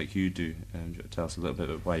Shine Like You Do. Do you want to tell us a little bit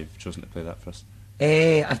about why you've chosen to play that for us?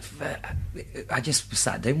 I just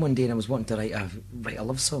sat down one day and I was wanting to write a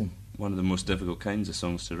love song. One of the most difficult kinds of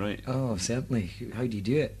songs to write. Oh, certainly. How do you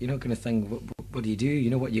do it? You know, kind of thing. What do you do? You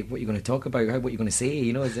know what you're going to talk about? What you're going to say?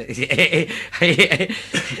 You know, is it?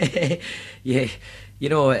 Yeah. You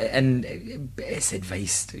know, and it's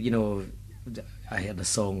advice. You know, I heard a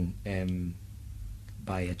song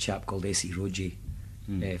by a chap called Essie Roji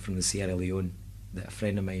from the Sierra Leone that a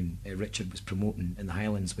friend of mine, Richard, was promoting in the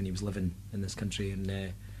Highlands when he was living in this country.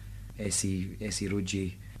 And Essie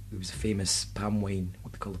Roji, who was a famous palm wine,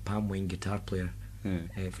 what they call a palm wine guitar player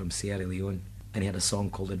from Sierra Leone, and he had a song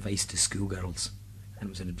called Advice to Schoolgirls, and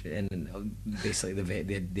it was basically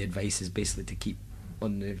the advice is basically to keep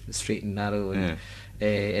on the straight and narrow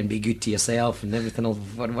and be good to yourself and everything will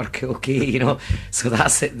work okay, you know. So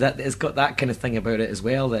that's it. That it's got that kind of thing about it as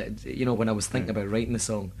well. That, you know, when I was thinking about writing the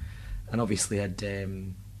song, and obviously I'd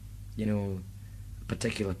you know, a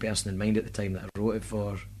particular person in mind at the time that I wrote it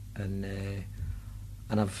for, and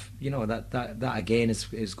I've, you know, that again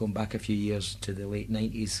is going back a few years to the late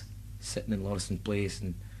 90s, sitting in Lauriston Place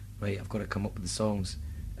and right, I've got to come up with the songs,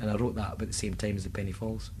 and I wrote that about the same time as the Penny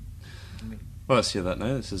Falls. Well, let's hear that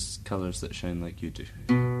now. This is Colours That Shine Like You Do.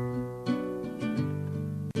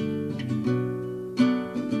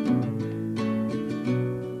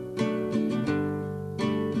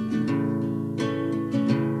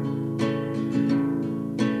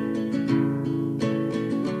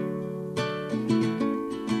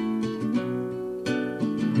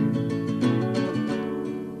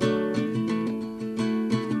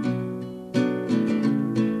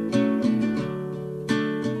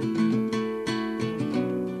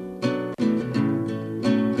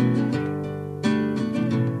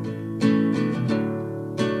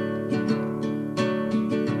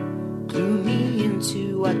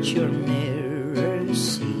 Your mirror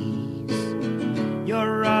sees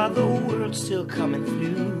your other world still coming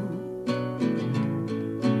through.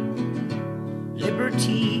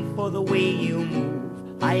 Liberty for the way you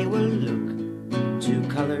move. I will look to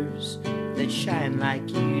colours that shine like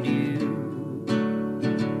you do.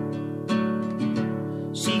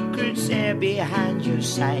 Secrets there behind your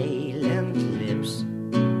silent lips.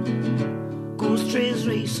 Ghost rays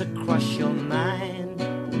race across your mind.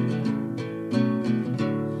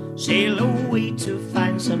 Sail away to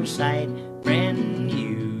find some sight brand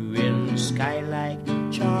new in the sky, like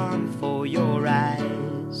charm for your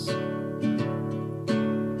eyes.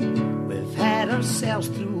 We've had ourselves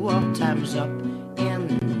through all times, up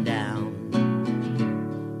and down.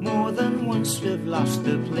 More than once we've lost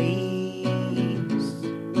the place,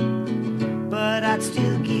 but I'd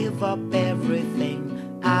still give up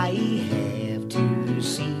everything I have to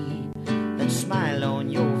see and smile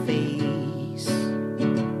on your face.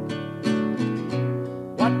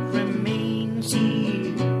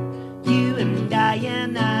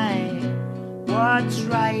 What's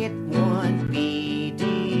right won't be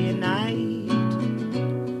denied.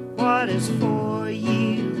 What is for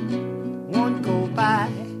you won't go by.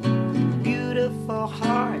 Beautiful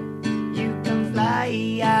heart, you can fly.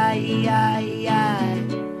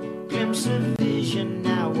 Glimpse of vision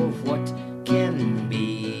now of what can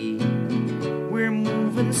be. We're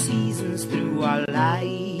moving seasons through our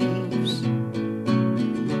lives,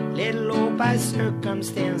 let low by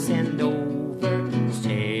circumstance and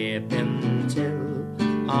overstep until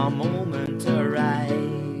a moment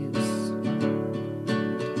arrives.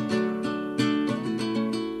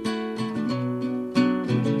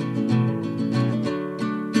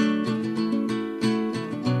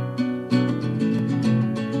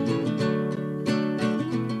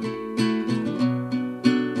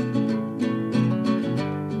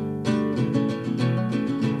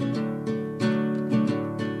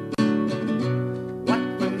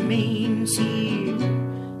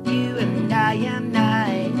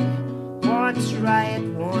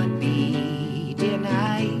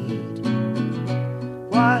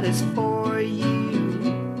 is for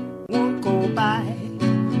you won't go by.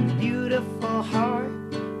 Beautiful heart,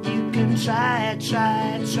 you can try,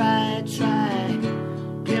 try, try, try.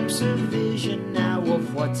 Glimpse of vision now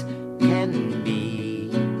of what can be.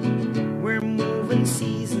 We're moving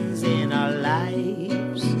seasons in our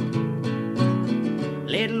lives,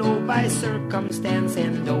 laid low by circumstance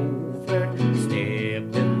and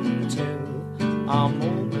overstep until our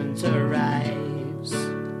moment arrives.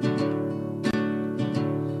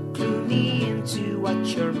 Clue me into what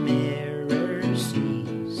your mirror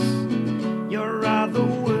sees. Your other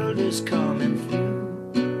world is coming through.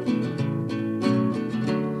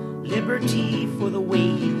 Liberty for the way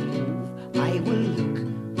you move. I will look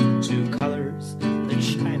to colors that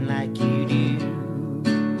shine like you do.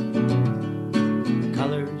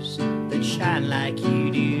 Colors that shine like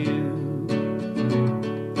you do.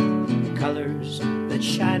 Colors that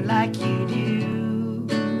shine like you do.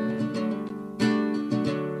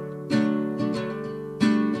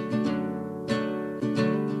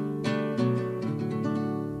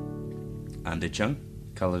 Andy Chung,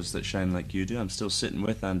 Colours That Shine Like You Do. I'm still sitting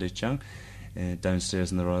with Andy Chung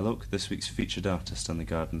downstairs in the Royal Oak, this week's featured artist on the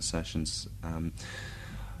Garden Sessions.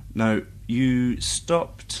 Now, you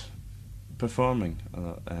stopped performing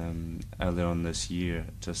earlier on this year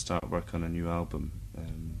to start work on a new album.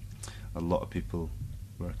 A lot of people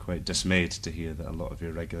were quite dismayed to hear that a lot of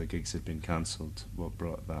your regular gigs had been cancelled. What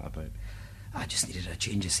brought that about? I just needed a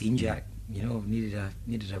change of scene, Jack. You know,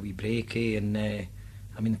 needed a wee break, And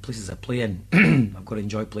I mean, the places I play in, I've got to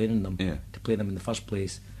enjoy playing in them, to play them in the first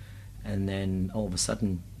place. And then all of a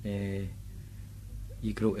sudden,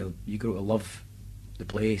 you grow to love the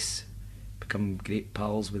place, become great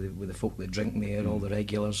pals with the folk that drink there, all the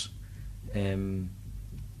regulars. And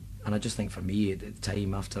I just think for me at the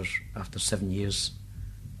time, after 7 years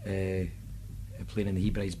playing in the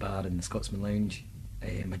Hebrides Bar and the Scotsman Lounge,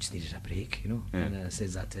 I just needed a break, you know. Yeah. And I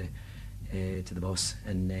says that to the boss,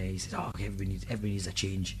 and he said, "Oh, okay, everybody needs a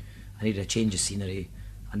change. I needed a change of scenery.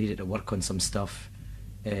 I needed to work on some stuff.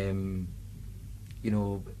 You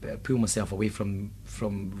know, pull myself away from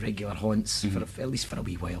regular haunts for at least for a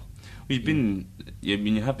wee while." You have been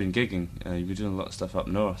gigging. You've been doing a lot of stuff up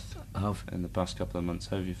north. I have in the past couple of months.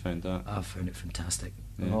 How have you found that? I've found it fantastic.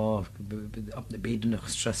 Yeah. Oh, up the Baden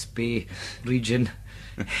Bay region,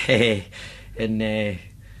 in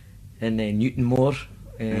Newtonmore,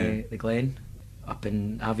 the Glen, up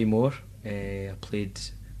in Aviemore. I played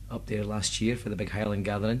up there last year for the big Highland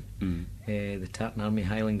gathering, the Tartan Army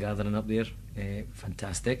Highland gathering up there.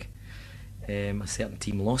 Fantastic. A certain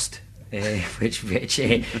team lost, which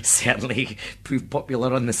certainly proved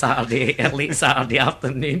popular on the late Saturday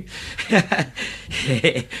afternoon.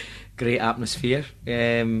 Great atmosphere.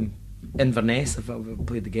 Inverness, I've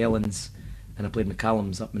played the Gaughan's, and I played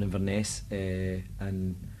McCallum's up in Inverness,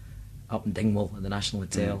 and up in Dingwall at the National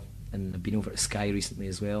Hotel, and I've been over to Skye recently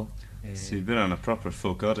as well. So you've been on a proper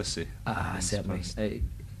folk odyssey. Certainly.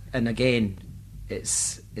 And again,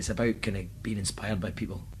 it's about kind of being inspired by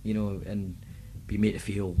people, you know, and be made to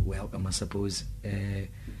feel welcome, I suppose.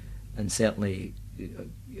 And certainly,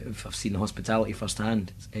 if I've seen the hospitality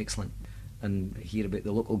firsthand, it's excellent. And hear about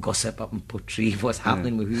the local gossip up in Portree, what's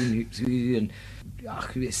happening with who, and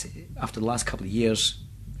after the last couple of years,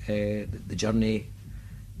 the journey,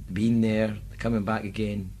 being there, coming back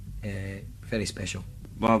again, very special.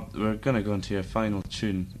 Well, we're going to go into your final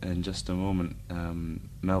tune in just a moment,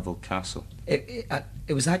 Melville Castle. It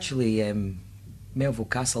was actually Melville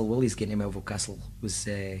Castle. Willie's getting to Melville Castle was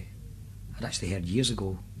I'd actually heard years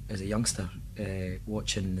ago as a youngster,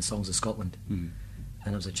 watching the Songs of Scotland.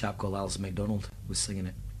 And there was a chap called Alison MacDonald was singing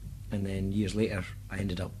it, and then years later I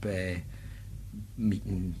ended up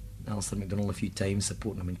meeting Alison MacDonald a few times,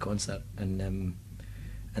 supporting him in concert, and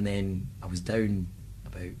then I was down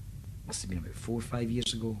must have been about 4 or 5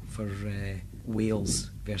 years ago for Wales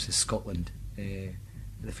versus Scotland,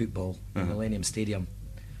 the football in Millennium Stadium,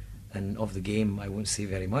 and of the game I won't say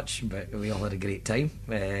very much, but we all had a great time.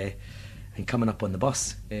 And coming up on the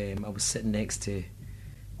bus, I was sitting next to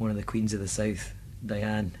one of the Queens of the South,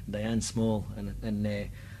 Diane Small, and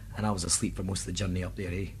I was asleep for most of the journey up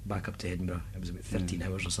there, back up to Edinburgh. It was about 13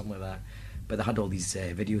 hours or something like that. But they had all these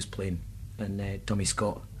videos playing, and Tommy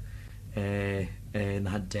Scott, and they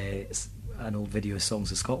had an old video of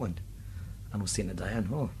Songs of Scotland. And I was saying to Diane,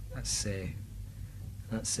 "Oh, that's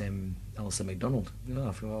Alison MacDonald. Oh,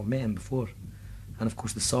 I've met him before." And of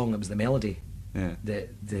course, the song, it was the melody that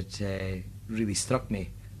really struck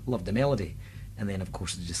me. Loved the melody. And then, of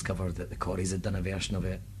course, I discovered that the Corries had done a version of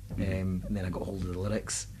it. And then I got hold of the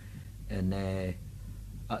lyrics. And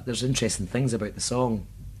there's interesting things about the song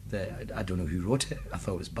that I don't know who wrote it. I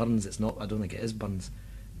thought it was Burns. It's not. I don't think it is Burns.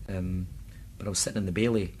 But I was sitting in the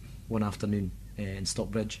Bailey one afternoon in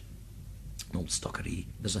Stockbridge, an old stockery.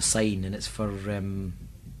 There's a sign, and it's for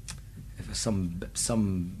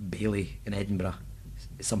some Bailey in Edinburgh,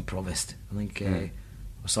 some provost, I think, or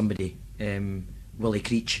somebody,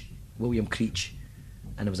 William Creech,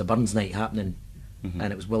 and there was a Burns night happening,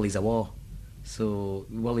 and it was Willie's Awa. So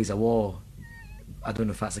Willie's Awa, I don't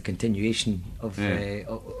know if that's a continuation of.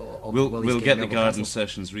 We'll get the garden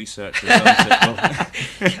sessions researchers on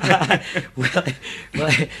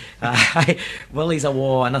it. Willie's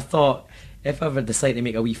Awa, and I thought, if I ever decide to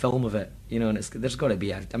make a wee film of it, you know, and there's got to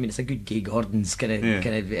be, it's a good Gay Gordon's kind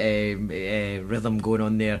of rhythm going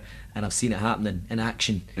on there, and I've seen it happening in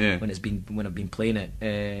action when I've been playing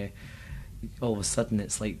it. All of a sudden,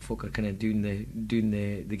 it's like folk are kind of doing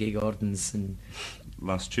the Gay Gordons. And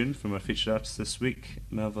last tune from our featured artist this week,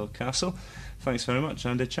 Melville Castle. Thanks very much,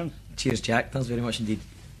 Andy Chung. Cheers, Jack. Thanks very much indeed.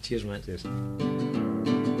 Cheers, mate. Cheers.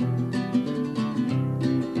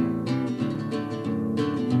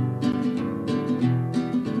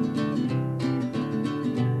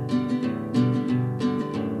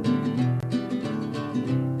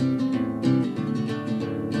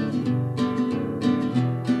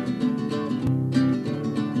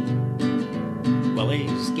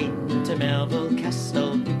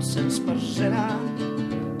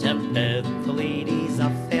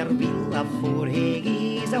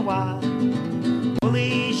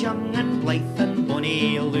 Willie's young and blithe and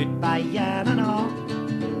bonny, lute by yan and all.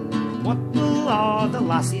 What will all the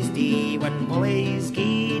lassies do when Willie's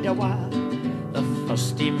gaed awa? The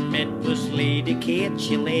first he met was Lady Kate,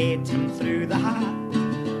 she laid him through the hat,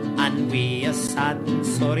 and wi' a sad and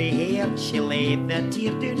sorry heart she laid the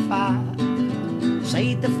tear down fa.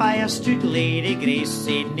 Side the fire stood Lady Grace,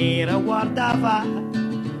 said ne'er a word of her.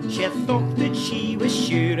 She thought that she was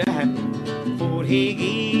sure of him, for he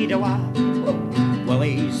gaed awa.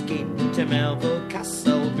 Willie's came to Melville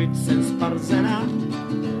Castle, boots and spurs and a,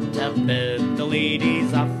 to bid the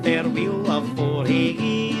ladies a farewell afore he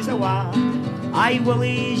gaes awa. Aye,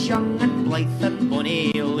 Willie's young and blithe and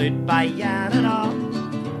bonny, lute by yan and all.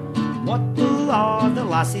 What will all the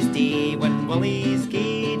lassies do when Willie's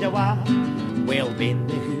gaed awa? Well, ben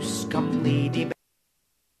the hoose come Lady Bell.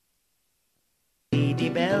 Lady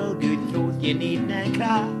Bell, good throat you needna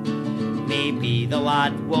cry. Maybe the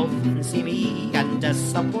lad will fancy me and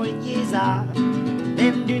disappoint yous are.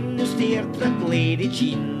 Then down the stair trip Lady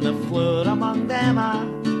Jean, the floor among them are.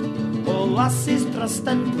 Oh, lassies, trust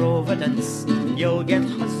in Providence, you'll get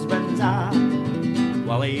husbands are.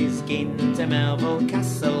 Willie's gane to Melville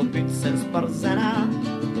Castle, boots and spurs and a,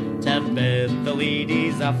 to bid the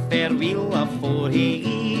ladies a farewell afore he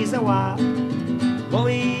gaes awa.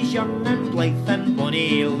 Willie's young and blithe and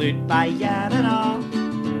bonny, lute by yan and all.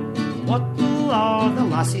 What will all the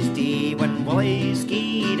lassies do when Willie's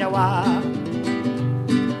gaed awa?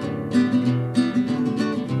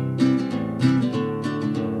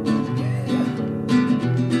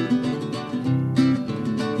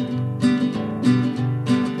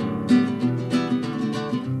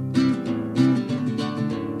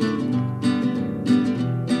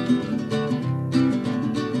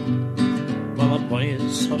 Well, the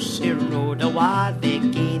boys' horse he rode awa, they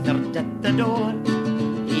gathered at the door.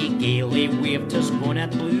 Gaily waved his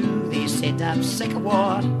bonnet blue, they set up sick of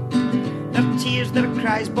war. Their tears, their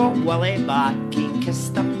cries brought Willie back, he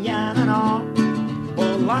kissed them yan and all.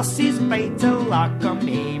 Oh, lassies bite to lock 'em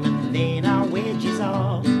hame, and then our wages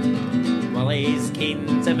all. Willie's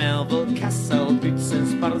came to Melville Castle, boots and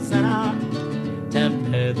spurs and all, to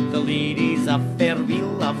bid the ladies a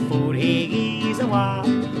farewell afore he gaes awa.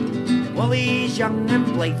 Willie's young and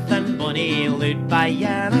blithe and bonny, lute by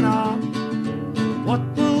yan and all. What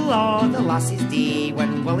will all the lassies do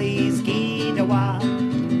when Willie's gaed awa?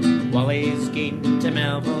 Willie's gane to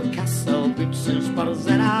Melville Castle, boots and spurs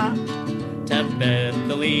and a, to bid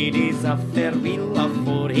the ladies a farewell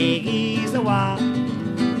afore he gaes awa.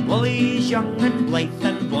 Willie's young and blithe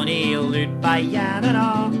and bonny, lute by yan and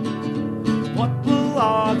all. What will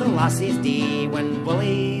all the lassies do when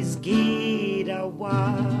Willie's gaed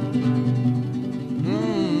awa?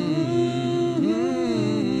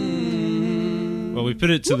 Well, we put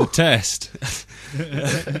it to the test.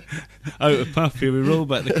 Out of Puffy, we rolled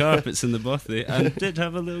back the carpets in the bothy and did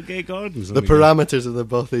have a little Gay Gardens. The parameters of the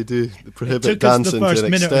bothy do prohibit dancing to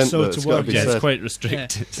an extent, but it's got to be said. It's quite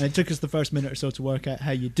restricted. Yeah. It took us the first minute or so to work out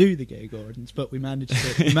how you do the Gay Gardens, but we managed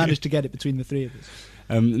to get it between the three of us.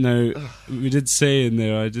 Now, we did say in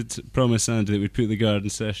there, I did promise Andy that we'd put the Garden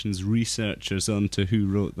Sessions researchers onto who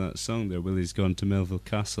wrote that song there, Willie's Gone to Melville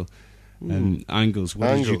Castle. Angles,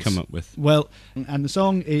 what did you come up with? Well, and the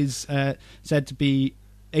song is said to be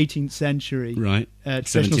 18th century Right.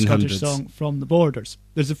 traditional Scottish 1700s. song from the Borders.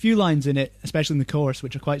 There's a few lines in it, especially in the chorus,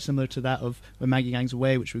 which are quite similar to that of When Maggie Gang's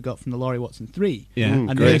Away, which we got from the Laurie Watson 3. Yeah. And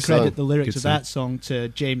they great credit song. the lyrics Good of song. that song to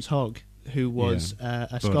James Hogg, who was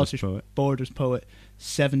a Scottish poet. Borders poet,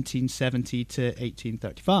 1770 to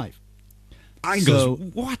 1835. Angles. So-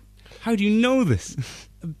 What? How do you know this?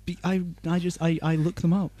 I look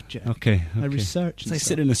them up, Jeff. Okay. I research. I and sit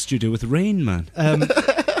stuff. in a studio with Rain Man.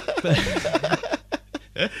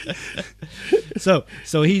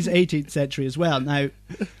 So he's 18th century as well. Now,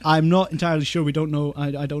 I'm not entirely sure. We don't know.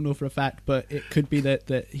 I don't know for a fact, but it could be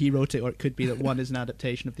that he wrote it, or it could be that one is an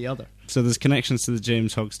adaptation of the other. So there's connections to the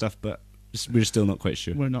James Hogg stuff, but we're still not quite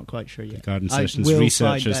sure. We're not quite sure yet. Garden I Sessions will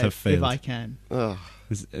researchers find out have failed. if I can. Oh.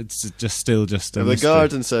 It's just still just a If the mystery.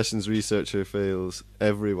 Garden Sessions researcher fails,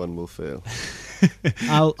 everyone will fail.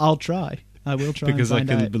 I'll try. I will try because and I find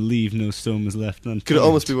can out. believe no stone was left unturned. Could it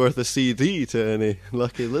almost be worth a CD to any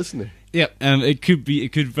lucky listener? Yeah, it could be.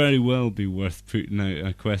 It could very well be worth putting out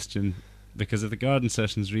a question, because if the Garden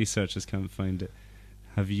Sessions researchers can't find it,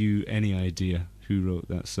 have you any idea who wrote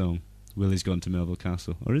that song? Willie's Gone to Melville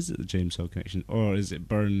Castle, or is it the James Hogg connection, or is it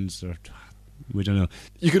Burns, or we don't know.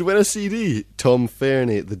 You could win a CD. Tom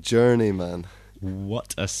Fairney, The Journeyman.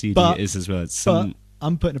 What a CD But- it is as well. It's But some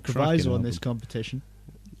I'm putting a cracking proviso on album. this competition.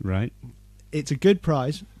 Right. It's a good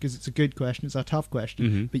prize because it's a good question. It's a tough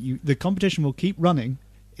question, but the competition will keep running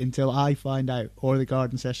until I find out or the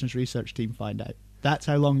Garden Sessions research team find out. That's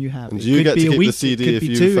how long you have. And It you could get be to a keep the week, CD it could if be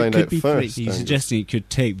you two, find it could out be first. three. He's suggesting it could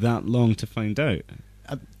take that long to find out.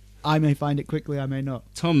 I may find it quickly, I may not.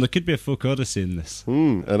 Tom, there could be a folk odyssey in this.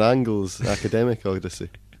 An Angles academic odyssey.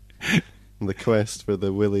 And the quest for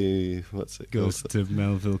the Willie... What's it called? Goes to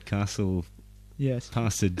Melville Castle Yes.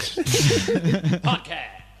 passage.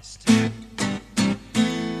 Podcast.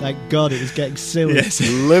 Thank God it was getting silly. Yes.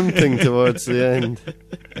 Limping towards the end.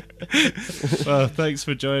 Well, thanks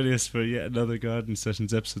for joining us for yet another Garden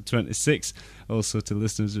Sessions episode 26. Also to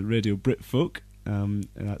listeners at Radio Britfolk.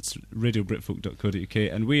 That's radiobritfolk.co.uk,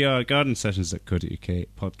 and we are gardensessions.co.uk,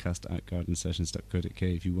 podcast at gardensessions.co.uk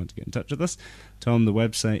if you want to get in touch with us. Tom, the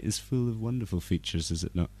website is full of wonderful features, is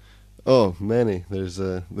it not? Oh, many. There's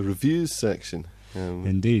the reviews section.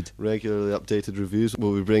 Indeed. Regularly updated reviews.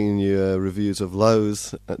 We'll be bringing you reviews of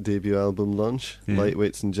Lau's debut album launch, Yeah.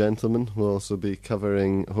 Lightweights and Gentlemen. We'll also be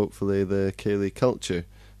covering, hopefully, the Ceilidh Culture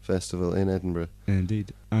Festival in Edinburgh.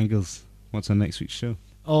 Indeed. Angles, what's on next week's show?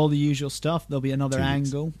 All the usual stuff. There'll be another 2 weeks.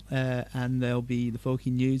 angle, and there'll be the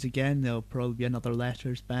folky news again. There'll probably be another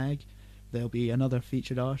letters bag. There'll be another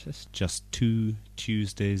featured artist. Just 2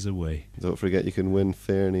 Tuesdays away. Don't forget you can win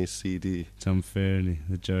Fairney's CD. Tom Fairney,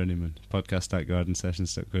 the journeyman. Podcast at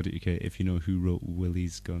gardensessions.co.uk if you know who wrote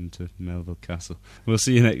Willie's Gone to Melville Castle. We'll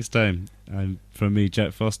see you next time. From me,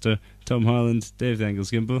 Jack Foster, Tom Harland, Dave the Angles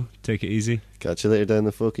Gimble. Take it easy. Catch you later down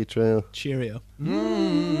the folky trail. Cheerio.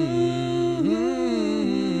 Mm.